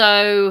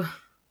also...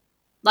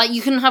 Like,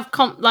 you can have...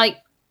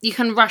 you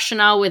can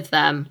rationale with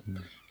them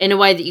in a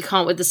way that you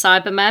can't with the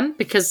Cybermen,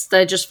 because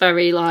they're just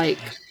very, like...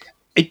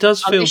 It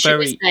does feel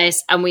very...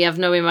 This, and we have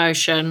no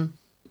emotion.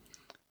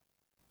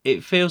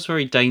 It feels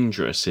very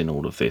dangerous in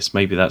all of this.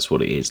 Maybe that's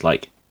what it is.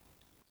 Like,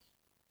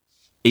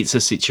 it's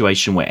a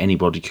situation where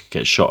anybody could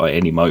get shot at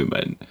any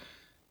moment,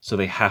 so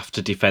they have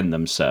to defend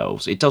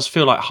themselves. It does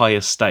feel like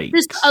higher stakes.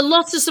 There's a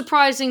lot of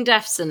surprising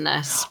deaths in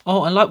this.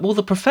 Oh, and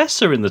the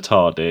Professor in the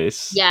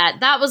TARDIS. Yeah,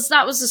 that was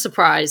a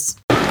surprise.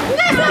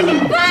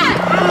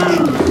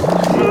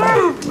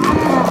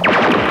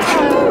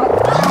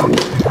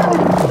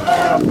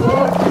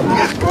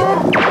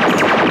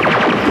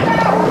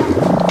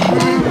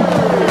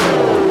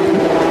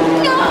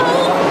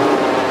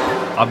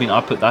 I mean,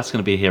 that's going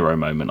to be a hero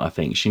moment, I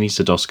think. She needs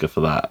an Oscar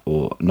for that,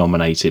 or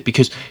nominate it,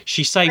 because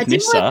she saved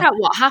Nyssa. I didn't work out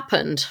what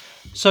happened.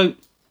 So,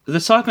 the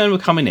Cybermen were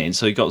coming in,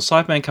 so you got the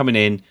Cybermen coming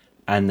in,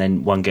 and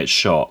then one gets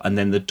shot, and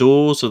then the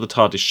doors of the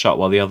TARDIS shut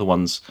while the other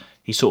one's,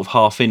 he's sort of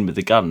half in with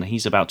the gun, and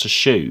he's about to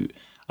shoot.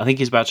 I think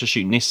he's about to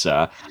shoot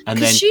Nyssa, and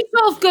then... she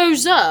sort of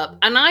goes up,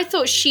 and I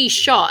thought she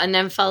shot and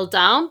then fell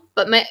down,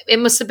 but it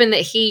must have been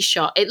that he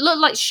shot. It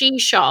looked like she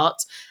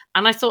shot...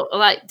 And I thought,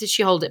 like, did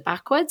she hold it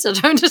backwards? I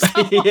don't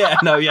understand.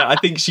 I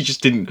think she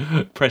just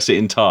didn't press it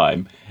in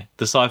time.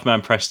 The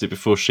Cyberman pressed it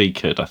before she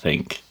could, I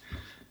think.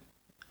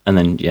 And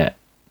then,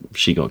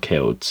 she got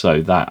killed.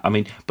 So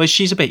but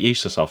she's a bit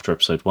useless after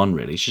episode 1,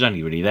 really. She's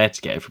only really there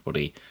to get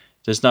everybody.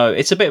 It's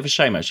a bit of a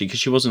shame, actually, because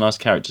she was a nice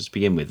character to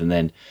begin with. And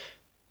then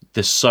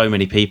there's so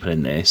many people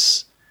in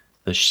this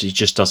that she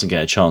just doesn't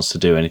get a chance to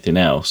do anything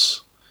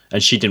else.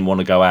 And she didn't want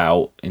to go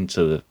out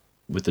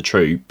with the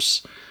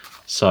troops.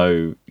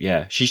 So,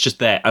 she's just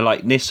there. I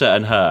like Nyssa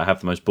and her have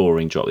the most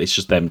boring job. It's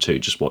just them two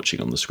just watching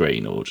on the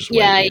screen or just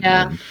waiting.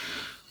 Yeah.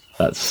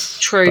 That's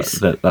truth.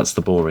 That's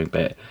the boring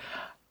bit.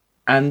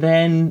 And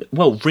then,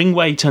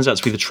 Ringway turns out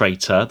to be the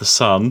traitor, the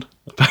son.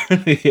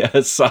 Apparently,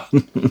 her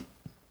son.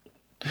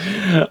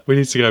 We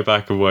need to go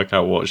back and work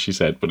out what she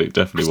said, but it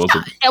definitely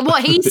wasn't.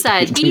 What he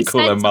said. He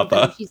called her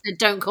mother. She said,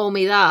 "Don't call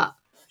me that."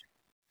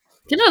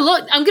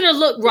 I'm gonna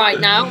look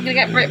right now. I'm gonna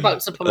get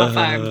BritBox up on my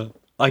phone.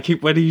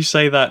 When do you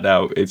say that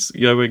now? It's,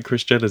 when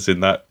Kris Jenner's in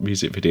that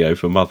music video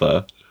for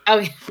Mother. Oh,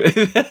 yeah.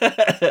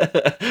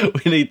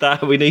 We need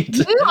that.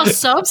 You are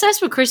so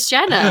obsessed with Kris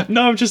Jenner.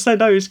 No, I'm just saying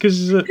no. It's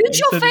because... Who's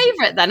your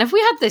favourite then? Have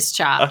we had this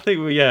chat? I think,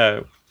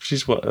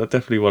 she's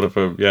definitely one of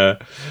them, yeah.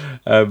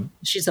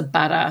 She's a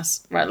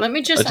badass. Right, let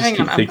me just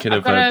hang on. I'm thinking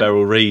of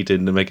Beryl Reid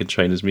in the Meghan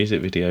Trainor's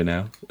music video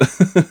now.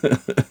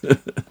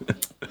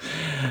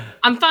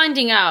 I'm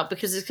finding out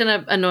because it's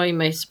going to annoy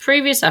me. It's a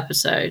previous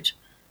episode.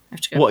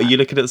 What, are you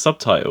looking at the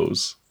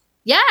subtitles?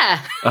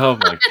 Yeah. Oh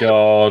my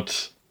God.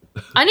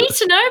 I need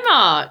to know,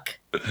 Mark.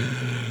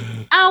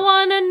 I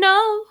want to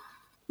know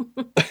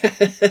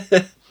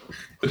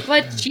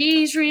what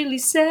she's really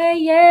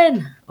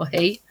saying. Or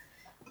he.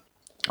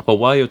 Well,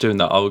 while you're doing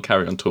that, I will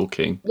carry on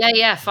talking.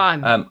 Yeah,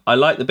 fine. I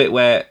like the bit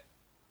where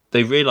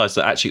they realise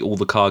that actually all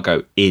the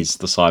cargo is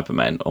the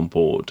Cybermen on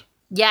board.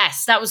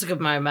 Yes, that was a good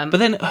moment. But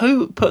then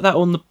who put that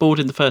on the board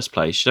in the first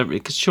place? You don't,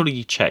 because surely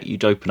you check,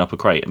 you'd open up a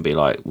crate and be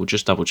like, "We'll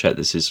just double check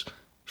this is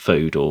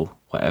food or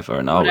whatever."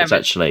 And it's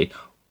actually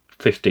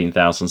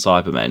 15,000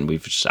 Cybermen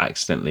we've just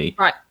accidentally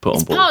put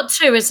on board. Part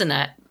 2, isn't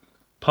it?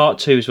 Part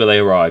 2 is where they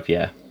arrive.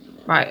 Yeah.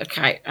 Right.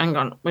 Okay. Hang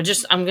on.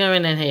 I'm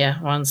going in here.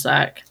 One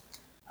sec.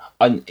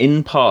 And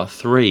in part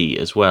 3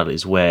 as well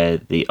is where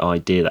the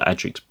idea that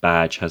Adric's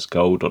badge has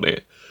gold on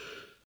it.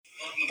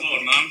 Welcome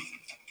aboard, Mum.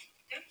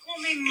 Don't call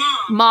me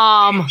Mom.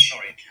 Mom.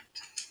 Sorry,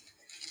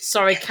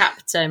 Sorry,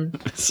 Captain.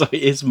 Captain. So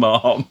it is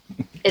Mom.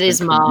 It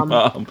is Mom.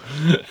 Mom.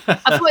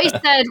 I thought he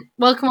said,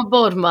 "Welcome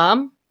aboard,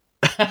 Mum."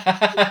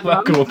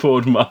 Welcome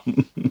aboard,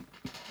 Mum.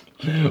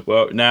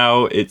 Well,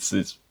 now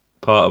it's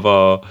part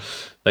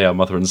of they are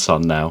mother and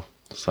son now.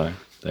 So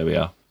there we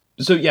are.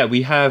 So yeah,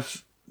 we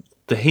have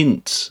the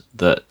hint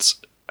that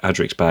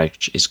Adric's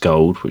badge is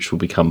gold, which will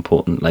become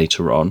important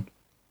later on.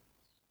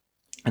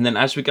 And then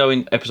as we go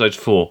in episode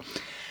 4,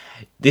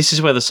 this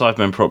is where the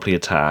Cybermen properly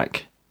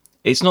attack.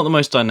 It's not the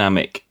most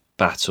dynamic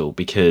battle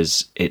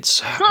because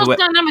it's not as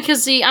dynamic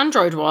as the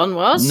android one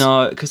was.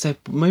 No, because they're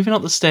moving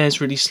up the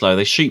stairs really slow.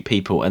 They shoot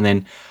people and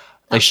then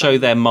they show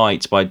their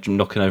might by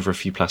knocking over a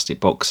few plastic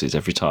boxes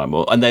every time,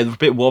 and they're a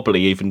bit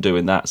wobbly even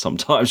doing that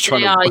sometimes.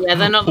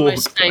 They're not the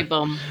most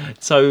stable.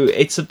 So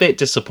it's a bit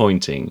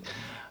disappointing.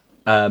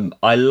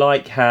 I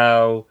like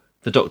how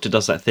the Doctor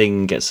does that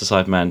thing, gets the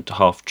Cyberman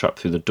half trapped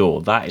through the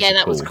door. That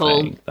is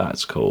cool thing.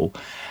 That's cool,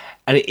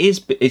 and it's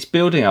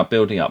building up,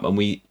 and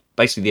we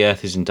basically the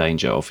Earth is in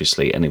danger,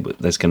 obviously, and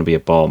there's going to be a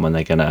bomb, and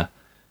they're going to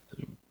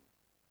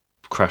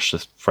crash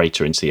the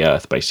freighter into the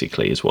Earth.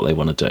 Basically, is what they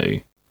want to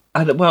do.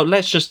 And well,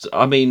 let's just,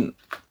 battle,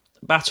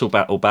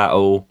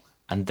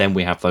 and then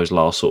we have those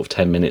last sort of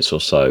 10 minutes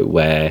or so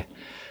where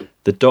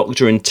the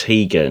Doctor and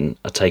Tegan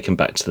are taken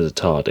back to the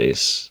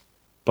TARDIS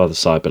by the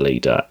Cyber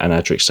Leader, and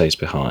Adric stays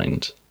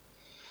behind.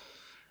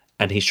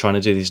 And he's trying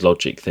to do these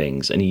logic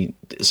things.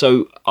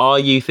 So are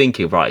you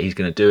thinking, right, he's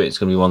going to do it, it's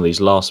going to be one of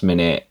these last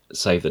minute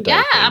save the day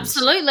things?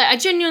 Absolutely. I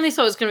genuinely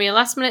thought it was going to be a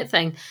last minute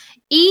thing.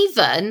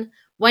 Even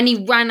when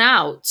he ran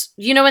out,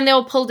 when they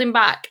all pulled him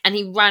back and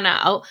he ran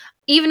out,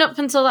 even up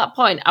until that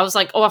point, I was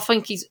like, I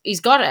think he's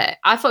got it.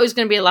 I thought it was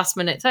going to be a last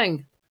minute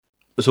thing.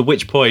 So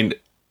which point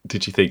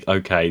did you think,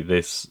 okay,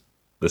 there's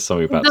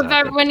something about to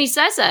happen? When he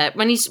says it,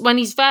 when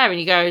he's there and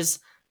he goes,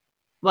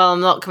 "Well,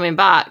 I'm not coming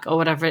back," or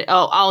whatever.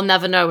 I'll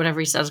never know, whatever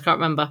he says. I can't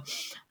remember.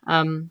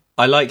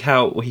 I like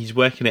how he's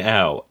working it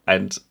out,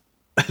 and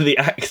the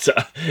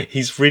actor,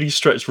 he's really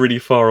stretched really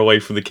far away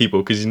from the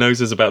keyboard because he knows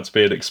there's about to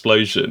be an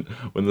explosion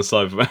when the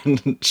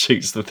Cyberman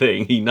shoots the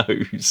thing. He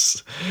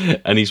knows,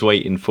 and he's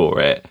waiting for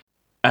it.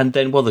 And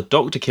then, the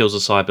Doctor kills the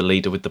Cyber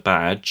Leader with the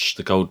badge,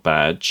 the gold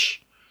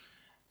badge.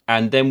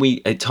 And then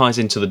it ties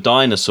into the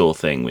dinosaur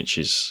thing, which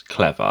is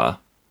clever.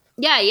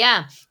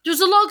 Yeah. There was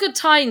a lot of good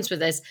tie-ins with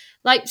this.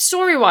 Like,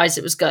 story-wise,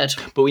 it was good.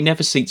 But we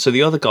never see... So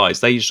the other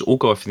guys, they just all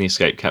go off in the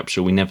escape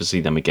capsule. We never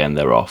see them again.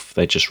 They're off.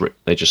 They just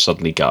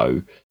suddenly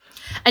go.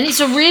 And it's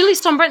a really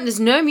somber end. There's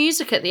no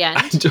music at the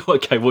end.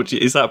 Okay,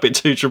 is that a bit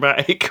too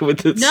dramatic with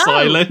the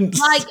silence?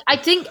 I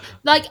think,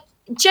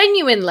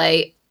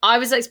 genuinely... I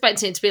was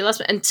expecting it to be a last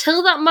minute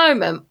until that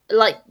moment,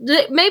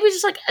 maybe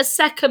just a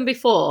second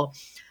before.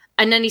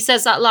 And then he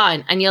says that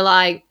line and you're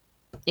like,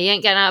 he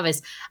ain't getting out of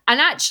this.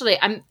 And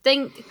actually, I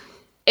think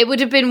it would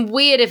have been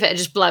weird if it had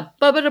just been I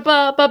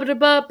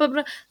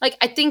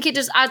think it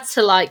just adds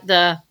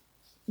to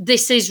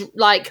this is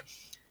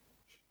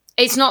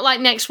it's not like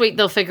next week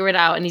they'll figure it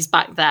out and he's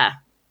back there.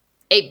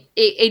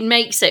 It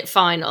makes it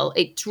final.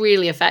 It's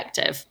really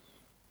effective.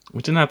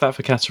 We didn't have that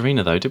for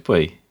Katarina though, did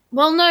we?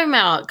 Well, no,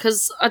 Mark,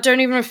 because I don't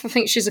even know if I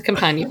think she's a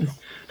companion.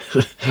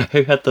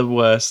 Who had the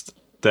worst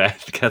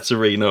death,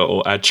 Katarina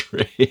or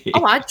Adric?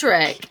 Oh,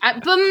 Adric.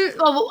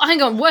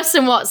 Hang on, worse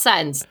in what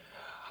sense?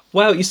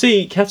 Well, you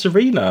see,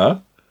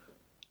 Katarina,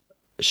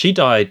 she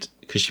died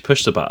because she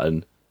pushed the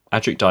button.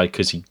 Adric died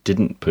because he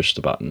didn't push the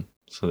button.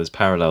 So there's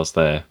parallels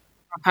there.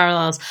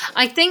 Parallels.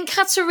 I think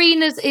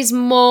Katarina's is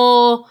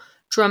more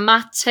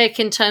dramatic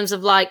in terms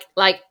of like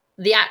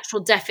the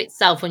actual death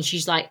itself when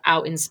she's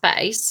out in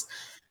space.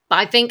 But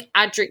I think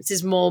Adric's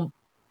is more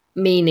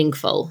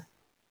meaningful.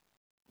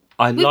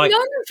 We've known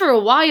him for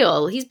a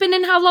while. He's been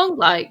in how long?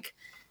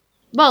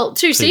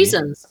 2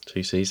 seasons.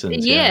 2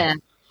 seasons. Yeah.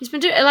 He's been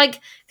doing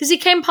because he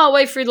came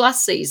partway through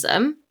last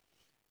season,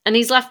 and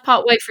he's left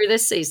partway through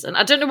this season.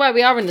 I don't know where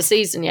we are in the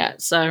season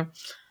yet, so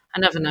I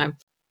never know.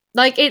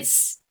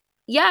 It's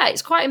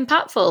quite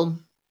impactful.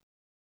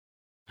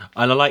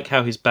 And I like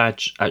how his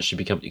badge actually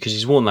becomes, because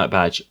he's worn that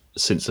badge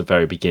since the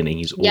very beginning.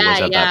 He's always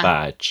had that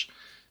badge,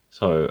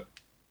 so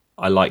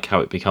I like how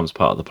it becomes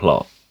part of the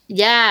plot.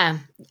 Yeah.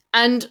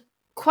 And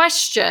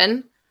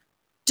question,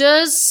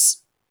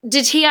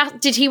 did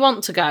he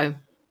want to go?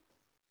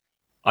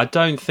 I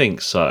don't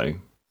think so.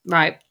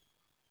 Right.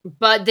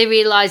 But they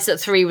realised that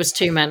 3 was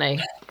too many.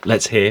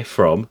 Let's hear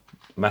from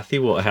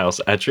Matthew Waterhouse,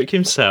 Adric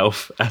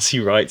himself, as he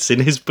writes in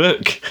his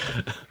book,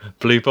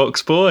 Blue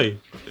Box Boy.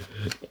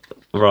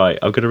 Right,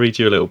 I'm going to read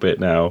you a little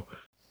bit now.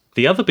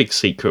 The other big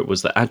secret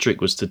was that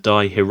Adric was to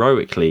die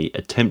heroically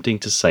attempting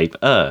to save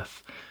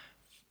Earth.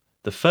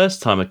 The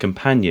first time a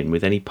companion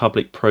with any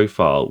public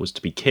profile was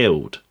to be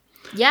killed.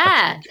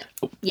 Yeah.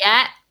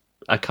 Yeah.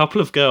 A couple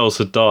of girls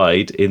had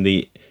died in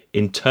the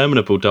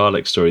interminable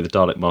Dalek story, The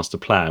Dalek Master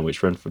Plan,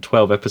 which ran for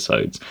 12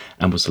 episodes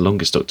and was the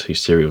longest Doctor Who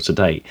serial to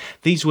date.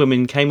 These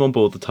women came on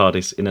board the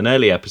TARDIS in an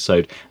early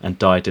episode and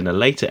died in a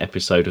later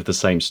episode of the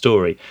same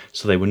story,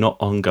 so they were not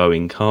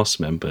ongoing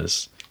cast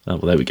members. Oh,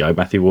 well, there we go.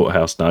 Matthew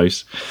Waterhouse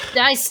knows.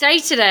 I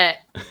stated it.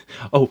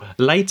 Oh,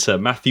 later,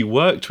 Matthew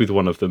worked with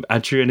one of them,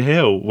 Adrian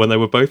Hill, when they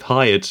were both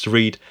hired to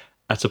read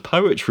at a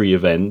poetry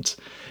event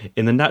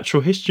in the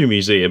Natural History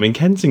Museum in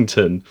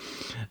Kensington.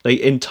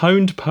 They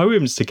intoned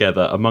poems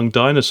together among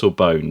dinosaur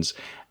bones.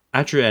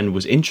 Adrienne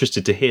was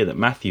interested to hear that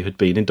Matthew had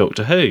been in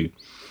Doctor Who.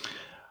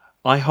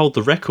 I hold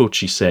the record,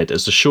 she said,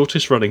 as the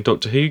shortest running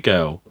Doctor Who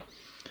girl.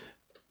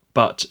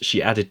 But,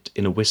 she added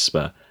in a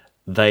whisper,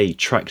 they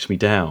tracked me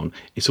down.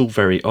 It's all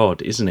very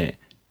odd, isn't it?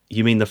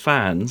 You mean the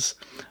fans?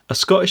 A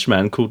Scottish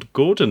man called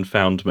Gordon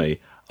found me.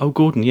 Oh,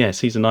 Gordon, yes,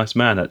 he's a nice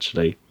man,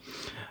 actually.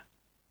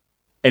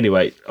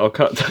 Anyway, I'll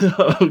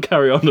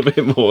carry on a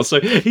bit more.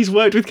 So he's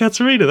worked with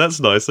Katerina.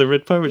 That's nice. They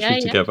read poetry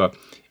together.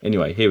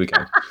 Anyway, here we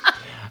go.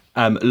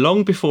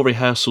 Long before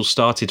rehearsals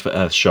started for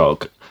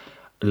Earthshock,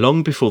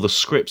 long before the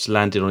scripts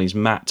landed on his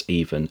mat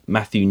even,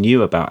 Matthew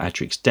knew about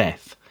Adric's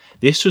death.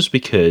 This was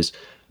because,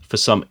 for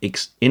some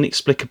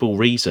inexplicable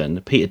reason,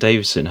 Peter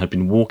Davison had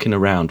been walking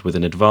around with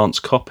an advance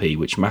copy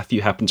which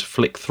Matthew happened to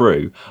flick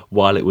through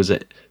while it was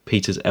at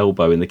Peter's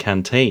elbow in the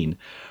canteen.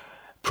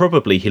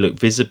 Probably he looked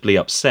visibly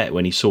upset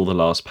when he saw the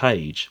last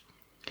page.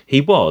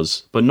 He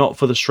was, but not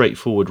for the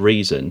straightforward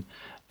reason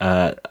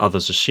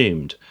others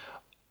assumed.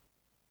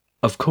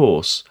 Of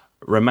course,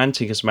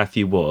 romantic as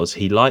Matthew was,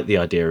 he liked the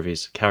idea of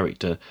his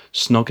character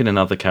snogging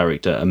another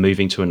character and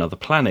moving to another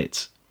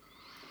planet.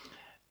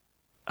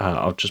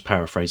 I'll just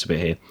paraphrase a bit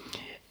here.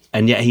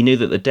 And yet he knew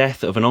that the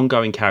death of an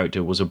ongoing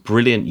character was a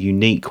brilliant,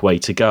 unique way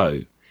to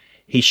go.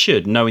 He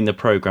should, knowing the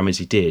programme as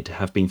he did,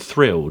 have been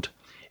thrilled.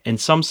 In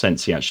some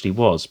sense he actually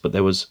was, but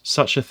there was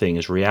such a thing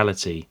as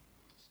reality.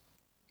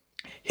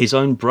 His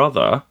own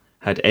brother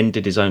had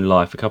ended his own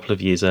life a couple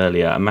of years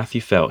earlier, and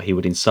Matthew felt he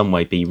would in some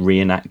way be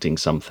reenacting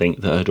something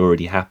that had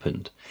already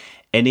happened.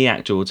 Any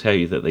actor will tell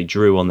you that they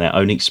drew on their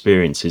own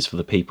experiences for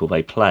the people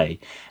they play,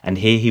 and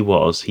here he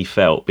was, he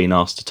felt, being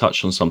asked to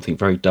touch on something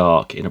very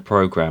dark in a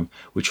programme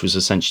which was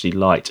essentially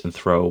light and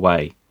throw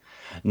away.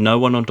 No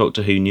one on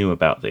Doctor Who knew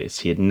about this.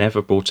 He had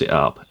never brought it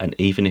up, and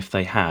even if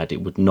they had,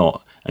 it would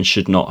not and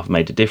should not have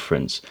made a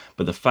difference.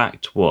 But the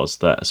fact was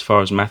that, as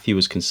far as Matthew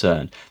was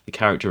concerned, the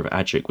character of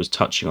Adric was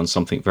touching on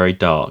something very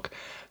dark.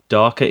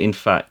 Darker, in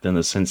fact, than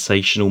the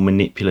sensational,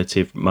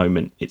 manipulative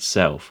moment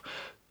itself.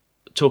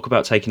 Talk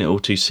about taking it all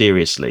too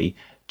seriously,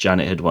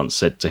 Janet had once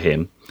said to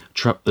him.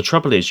 The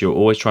trouble is, you're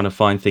always trying to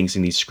find things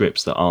in these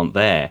scripts that aren't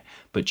there.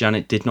 But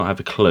Janet did not have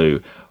a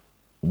clue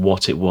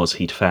what it was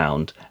he'd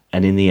found,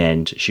 and in the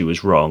end, she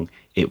was wrong.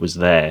 It was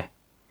there.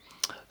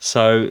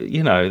 So,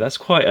 that's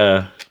quite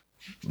a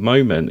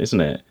moment,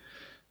 isn't it?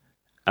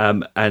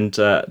 And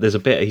there's a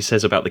bit he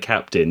says about the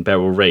captain,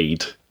 Beryl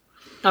Reid.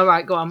 All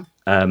right, go on.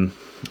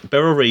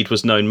 Beryl Reid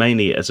was known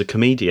mainly as a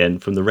comedian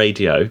from the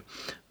radio,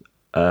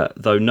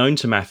 though known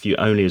to Matthew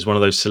only as one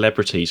of those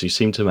celebrities who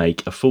seemed to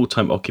make a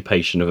full-time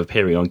occupation of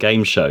appearing on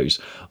game shows,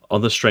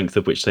 on the strength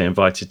of which they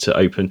invited to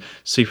open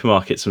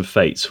supermarkets and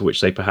fetes for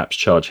which they perhaps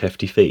charge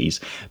hefty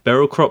fees.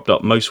 Beryl cropped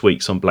up most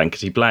weeks on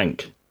Blankety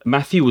Blank.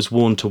 Matthew was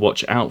warned to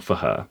watch out for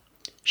her.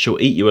 She'll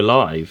eat you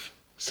alive,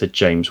 said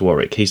James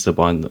Warwick. He's the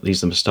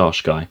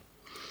moustache guy.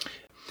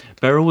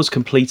 Beryl was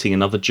completing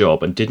another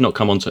job and did not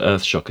come onto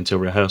Earthshock until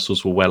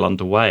rehearsals were well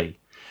underway.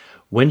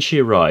 When she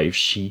arrived,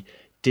 she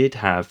did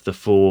have the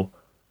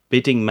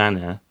forbidding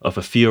manner of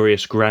a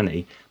furious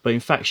granny, but in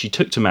fact she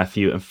took to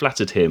Matthew and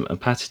flattered him and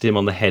patted him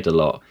on the head a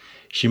lot.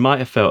 She might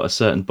have felt a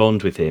certain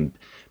bond with him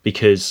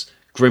because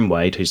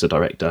Grimwade, who's the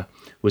director,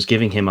 was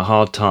giving him a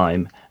hard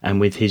time, and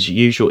with his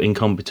usual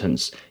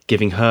incompetence,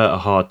 giving her a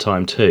hard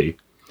time too.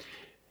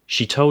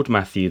 She told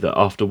Matthew that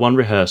after one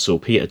rehearsal,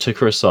 Peter took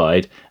her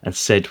aside and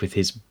said with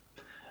his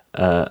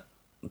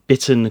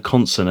bitten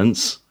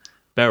consonants,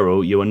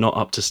 "Beryl, you are not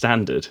up to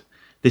standard."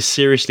 This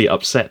seriously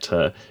upset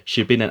her. She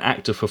had been an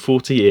actor for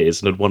 40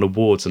 years and had won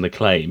awards and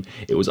acclaim.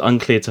 It was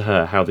unclear to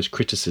her how this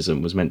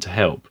criticism was meant to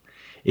help.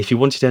 If you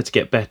wanted her to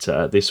get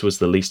better, this was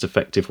the least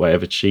effective way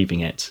of achieving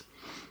it.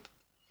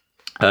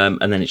 And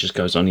then it just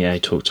goes on, he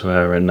talked to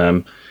her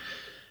and...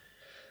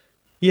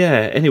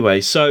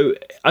 anyway, so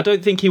I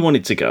don't think he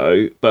wanted to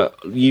go, but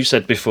you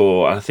said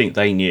before, I think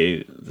they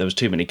knew there was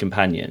too many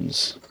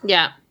companions.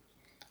 Yeah.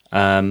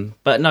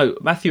 But no,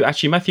 Matthew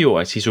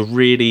always, he's a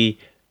really...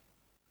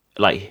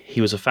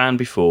 he was a fan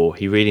before,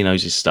 he really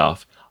knows his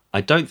stuff. I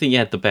don't think he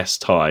had the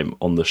best time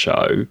on the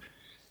show,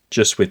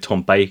 just with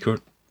Tom Baker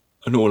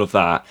and all of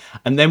that.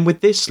 And then with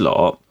this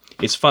lot,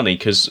 it's funny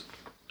because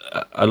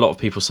a lot of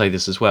people say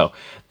this as well.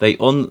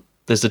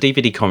 There's the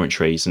DVD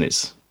commentaries, and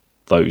it's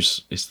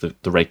the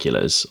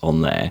regulars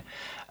on there.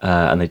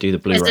 and they do the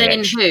As Blu-ray.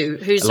 in who?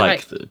 Who's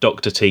like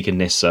Dr. Tegan,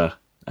 Nyssa,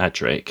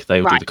 Adric.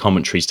 They all do the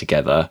commentaries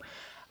together,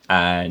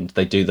 and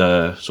they do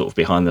the sort of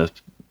behind the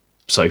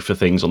sofa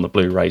things on the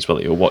Blu-rays where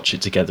they all watch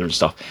it together and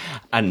stuff.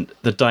 And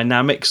the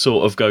dynamic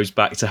sort of goes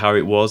back to how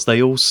it was.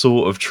 They all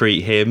sort of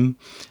treat him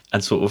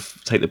and sort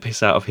of take the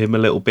piss out of him a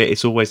little bit.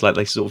 It's always like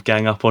they sort of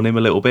gang up on him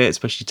a little bit,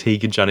 especially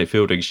Tegan Janet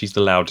Fielding. She's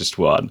the loudest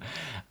one,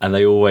 and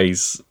they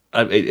always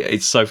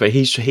it's so fair.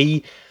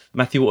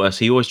 Matthew Waters,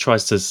 he always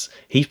tries to,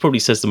 he probably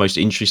says the most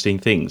interesting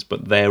things,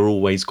 but they're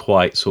always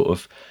quite sort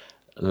of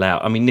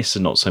loud. I mean, Nyssa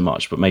not so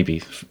much, but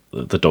maybe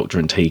the Doctor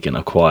and Tegan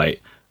are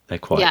quite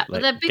like,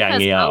 they're big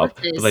gangy up,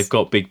 but they've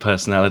got big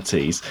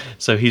personalities.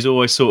 So he's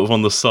always sort of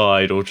on the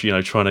side, or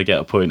trying to get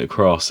a point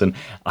across. And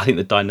I think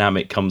the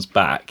dynamic comes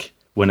back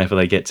whenever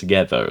they get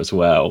together as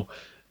well.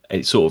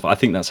 It's sort of, I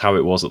think that's how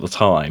it was at the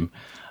time.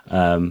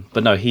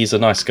 But no, he's a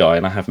nice guy,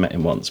 and I have met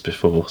him once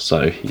before,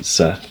 so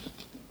he's.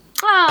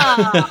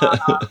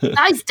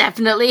 That's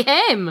definitely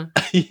him.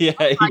 Yeah.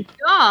 Oh my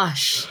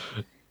gosh.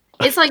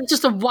 It's like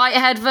just a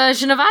white-haired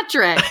version of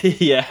Adric.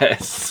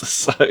 Yes.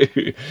 So,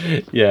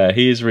 yeah,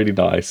 he is really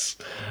nice.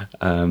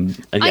 And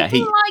yeah, I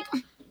feel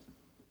like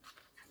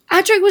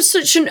Adric was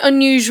such an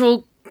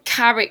unusual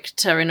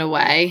character in a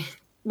way.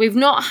 We've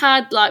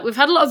had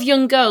a lot of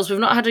young girls. We've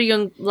not had a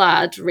young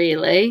lad,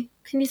 really.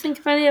 Can you think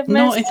of any of them?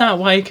 Not in that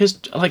way, because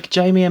like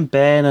Jamie and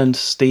Ben and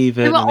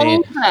Stephen. They were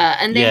older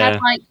and they yeah.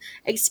 had like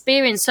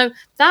experience. So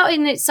that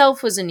in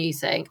itself was a new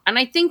thing. And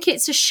I think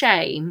it's a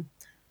shame.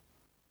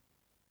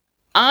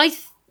 I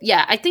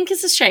think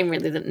it's a shame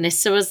really that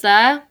Nyssa was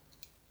there.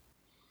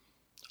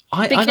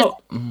 I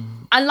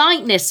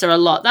like Nyssa a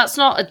lot. That's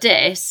not a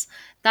diss.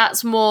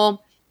 That's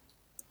more,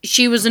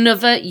 she was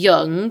another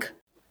young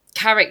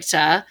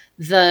character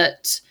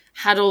that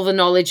had all the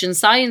knowledge and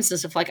science and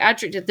stuff like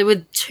Adric did. They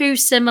were too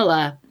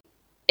similar.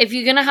 If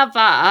you're going to have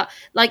that,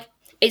 like,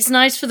 it's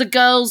nice for the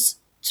girls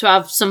to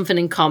have something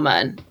in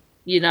common,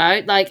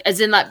 like, as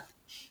in, like,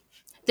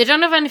 they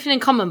don't have anything in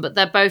common, but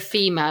they're both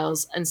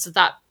females. And so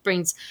that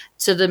brings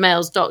to the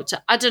male's doctor.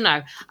 I don't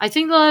know. I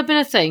think there'll have been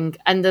a thing.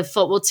 And they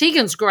thought, well,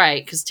 Tegan's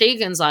great because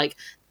Tegan's like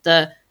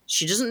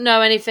she doesn't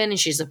know anything and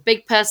she's a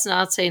big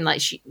personality and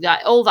like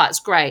all that's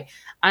great.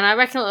 And I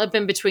reckon it'll have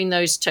been between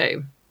those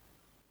two.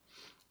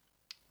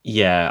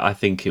 Yeah, I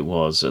think it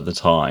was at the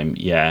time.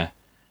 Yeah.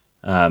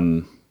 I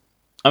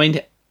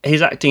mean,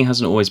 his acting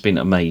hasn't always been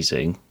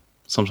amazing.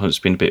 Sometimes it's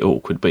been a bit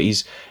awkward, but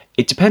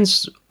it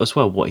depends as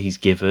well what he's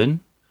given.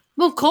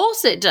 Well, of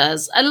course it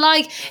does. And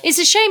like, it's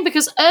a shame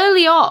because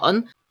early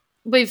on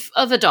with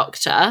other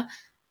Doctor,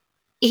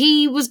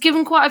 he was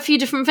given quite a few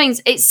different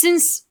things. It's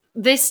since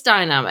this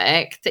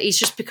dynamic that he's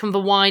just become the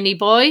whiny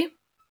boy.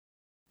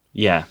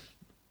 Yeah.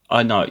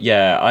 I know,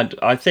 yeah.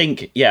 I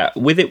think, yeah,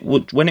 with it,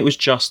 when it was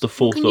just the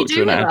Fourth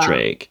Doctor and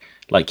Adric,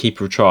 like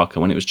Keeper of Trarka,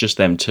 when it was just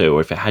them two,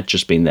 or if it had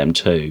just been them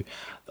two,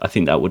 I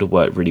think that would have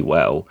worked really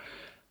well.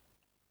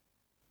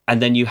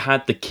 And then you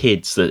had the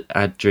kids, that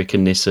Adric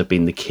and Nyssa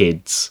being the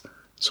kids,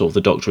 sort of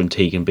the Doctor and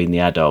Tegan being the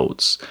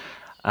adults.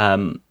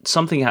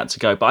 Something had to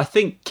go, but I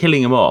think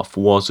killing him off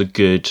was a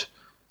good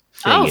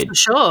thing. Oh, for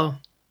sure.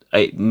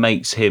 It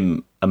makes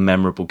him a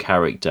memorable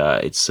character.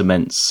 It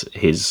cements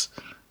his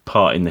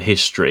part in the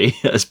history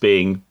as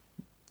being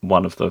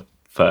one of the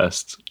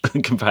first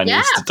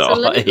companions to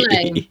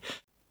die.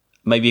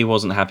 Maybe he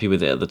wasn't happy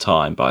with it at the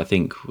time, but I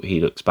think he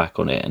looks back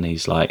on it and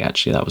he's like,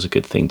 actually, that was a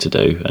good thing to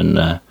do.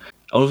 And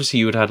obviously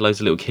you would have had loads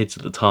of little kids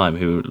at the time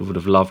who would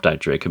have loved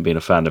Adric and been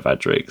a fan of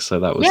Adric, so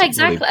that was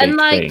exactly. a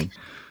really big thing.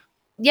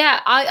 Yeah,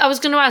 I was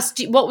going to ask,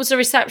 what was the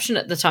reception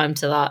at the time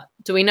to that?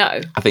 Do we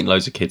know? I think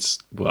loads of kids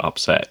were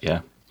upset,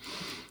 yeah,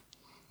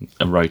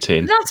 and wrote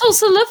in. That's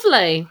also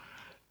lovely.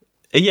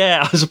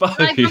 Yeah, I suppose.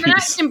 Like from an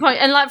acting point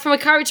and like from a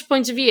character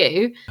point of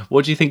view.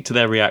 What do you think to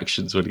their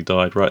reactions when he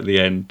died right at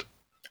the end?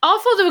 Oh,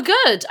 I thought they were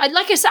good.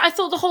 Like I said, I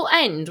thought the whole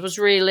end was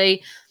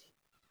really.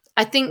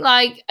 I think,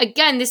 like,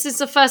 again, this is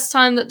the first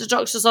time that the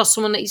Doctor saw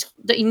someone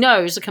that he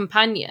knows, a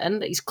companion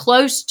that he's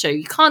close to.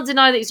 You can't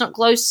deny that he's not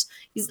close.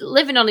 He's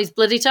living on his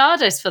bloody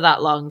TARDIS for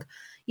that long.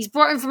 He's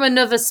brought him from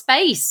another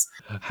space.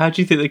 How do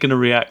you think they're going to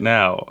react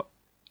now?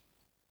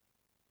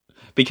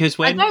 Because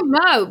I don't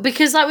know,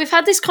 because like we've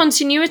had this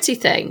continuity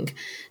thing.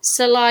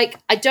 So like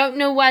I don't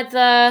know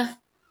whether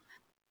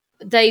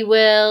they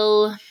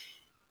will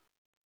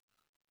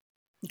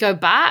go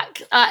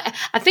back.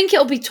 I think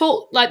it'll be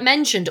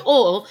mentioned,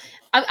 or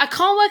I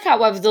can't work out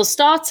whether they'll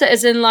start it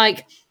as in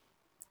like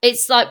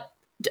it's like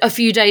a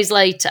few days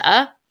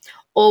later,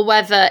 or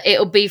whether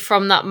it'll be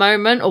from that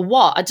moment or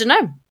what. I don't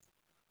know.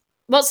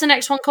 What's the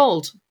next one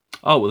called?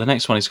 Oh, well, the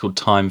next one is called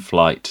Time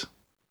Flight.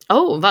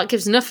 Oh, that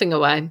gives nothing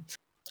away.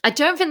 I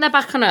don't think they're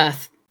back on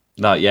Earth.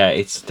 No, yeah,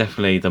 it's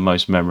definitely the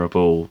most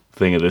memorable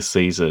thing of this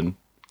season,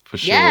 for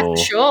sure. Yeah,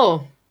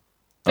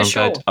 for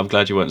sure. I'm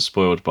glad you weren't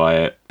spoiled by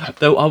it.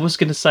 Though I was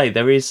going to say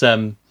there is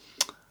an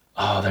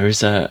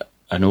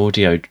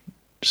audio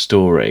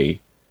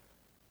story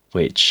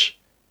which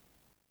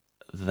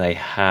they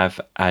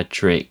have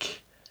Adric,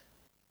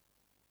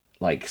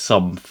 like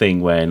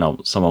something where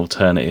in some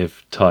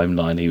alternative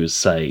timeline he was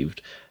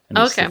saved,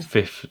 And it's the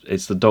fifth.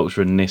 It's the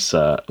Doctor and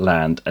Nyssa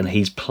land, and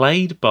he's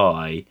played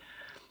by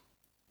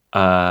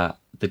the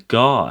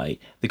guy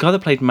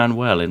that played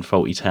Manuel in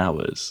Fawlty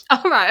Towers.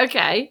 Oh, right,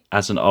 okay.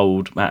 As an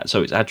old man.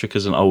 So it's Adric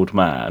as an old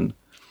man.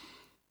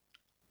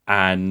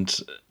 And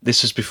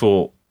this was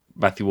before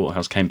Matthew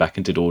Waterhouse came back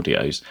and did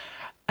audios.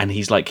 And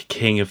he's like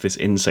king of this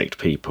insect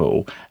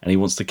people. And he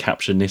wants to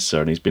capture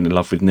Nyssa. And he's been in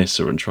love with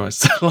Nyssa and tries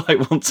to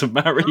want to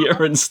marry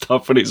her and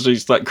stuff. And it's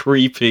just like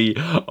creepy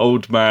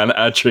old man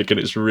Adric. And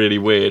it's really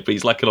weird. But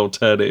he's like an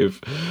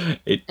alternative.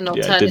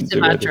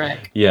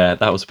 Adric. Yeah,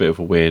 that was a bit of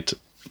a weird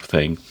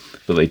thing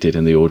that they did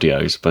in the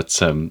audios, but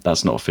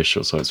that's not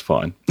official, so it's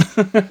fine.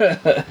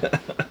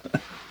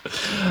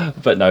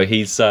 But no,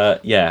 he's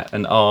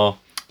and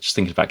just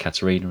thinking about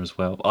Katerina as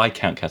well. I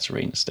count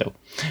Katerina still,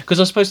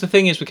 because I suppose the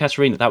thing is with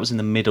Katerina, that was in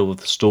the middle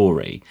of the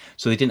story,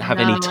 so they didn't have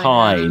any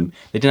time.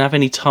 They didn't have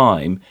any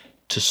time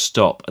to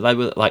stop. They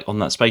were like on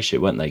that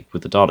spaceship, weren't they,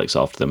 with the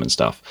Daleks after them and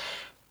stuff.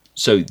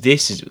 So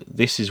this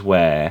is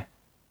where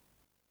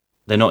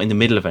they're not in the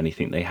middle of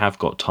anything. They have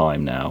got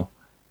time now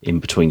in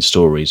between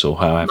stories, or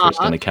however it's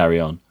going to carry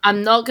on.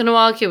 I'm not going to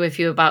argue with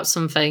you about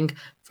something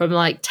from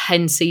like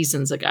 10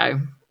 seasons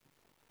ago.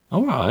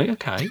 All right,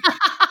 okay.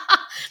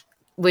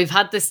 We've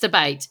had this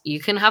debate. You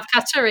can have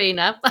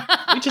Katerina.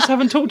 We just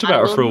haven't talked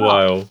about her for a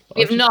while.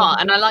 We've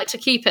not, and I like to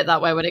keep it that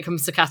way when it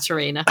comes to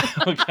Katerina.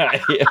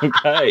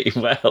 Okay,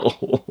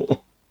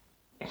 well.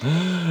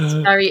 It's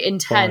a very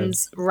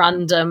intense,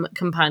 random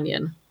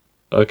companion.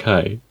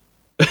 Okay.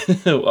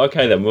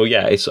 Okay then, well,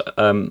 yeah, it's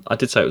I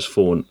did say it was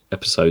 4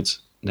 episodes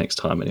next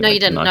time anyway. No, you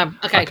didn't. No.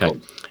 Okay, cool.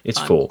 It's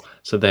fine. 4.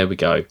 So there we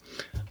go.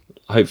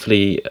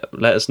 Hopefully,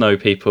 let us know,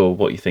 people,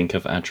 what you think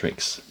of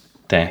Adric's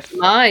death.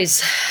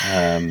 Nice.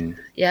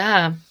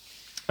 Yeah.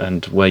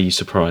 And were you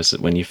surprised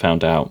when you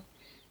found out?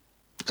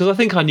 Because I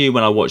think I knew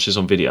when I watched this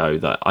on video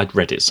that I'd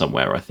read it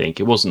somewhere, I think.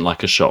 It wasn't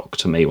like a shock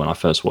to me when I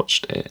first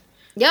watched it.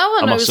 Yeah,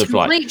 well, no, it was a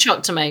complete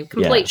shock to me.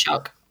 Complete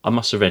shock. I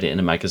must have read it in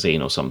a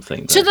magazine or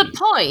something. To the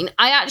point,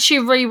 I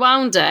actually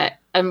rewound it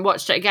and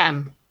watched it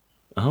again.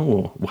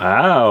 Oh,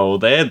 wow.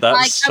 That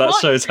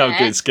shows how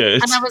it's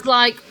good. And I was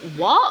like,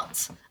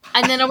 what?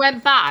 And then I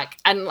went back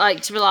and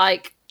to be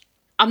like,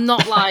 I'm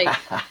not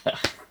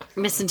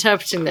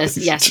misinterpreting this.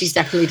 Yes, he's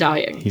definitely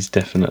dying. He's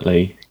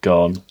definitely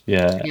gone.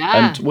 Yeah.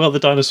 And, well, the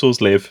dinosaurs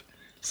live.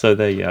 So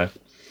there you go.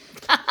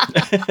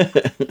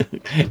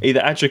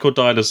 Either Adric or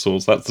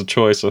dinosaurs. That's the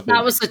choice, I think.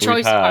 That was the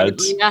choice,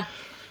 apparently, yeah.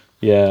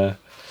 Yeah.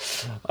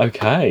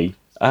 Okay.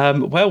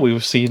 Well, we will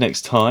see you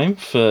next time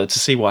to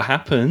see what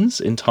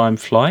happens in Time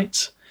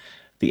Flight,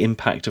 the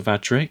impact of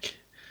Adric.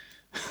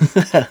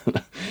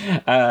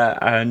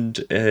 And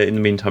in the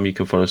meantime, you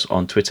can follow us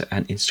on Twitter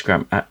and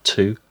Instagram at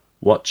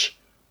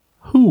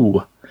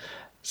 2WatchWho.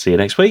 See you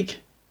next week.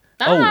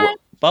 Bye. Oh,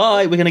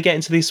 bye. We're going to get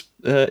into this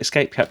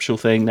escape capsule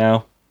thing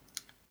now.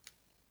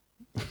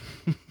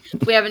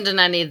 We haven't done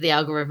any of the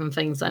algorithm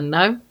things then,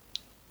 no?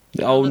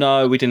 Oh,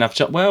 no, we didn't have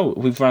to. Well,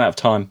 we've run out of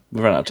time.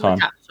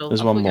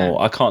 There's one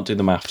more. I can't do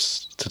the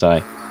maths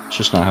today. It's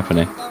just not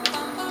happening.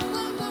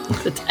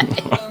 Today.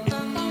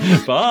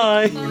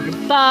 Bye.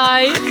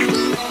 Bye.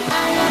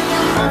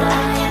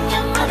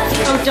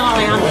 Oh,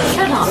 darling, I'm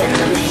fed up.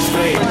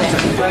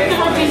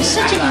 I've been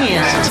sitting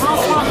here since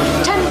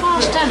 10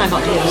 past 10 I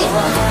got here this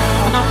morning,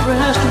 and I've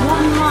rehearsed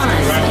one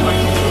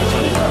line.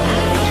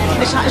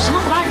 It's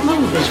not like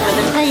movies where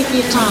they pay for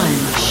your time.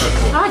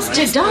 Oh,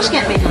 it does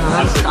get me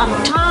now.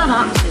 I'm tired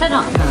up, fed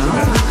up now.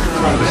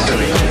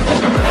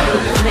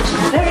 And it's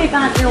very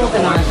badly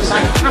organised, because I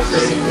have to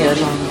sit here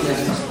along with it.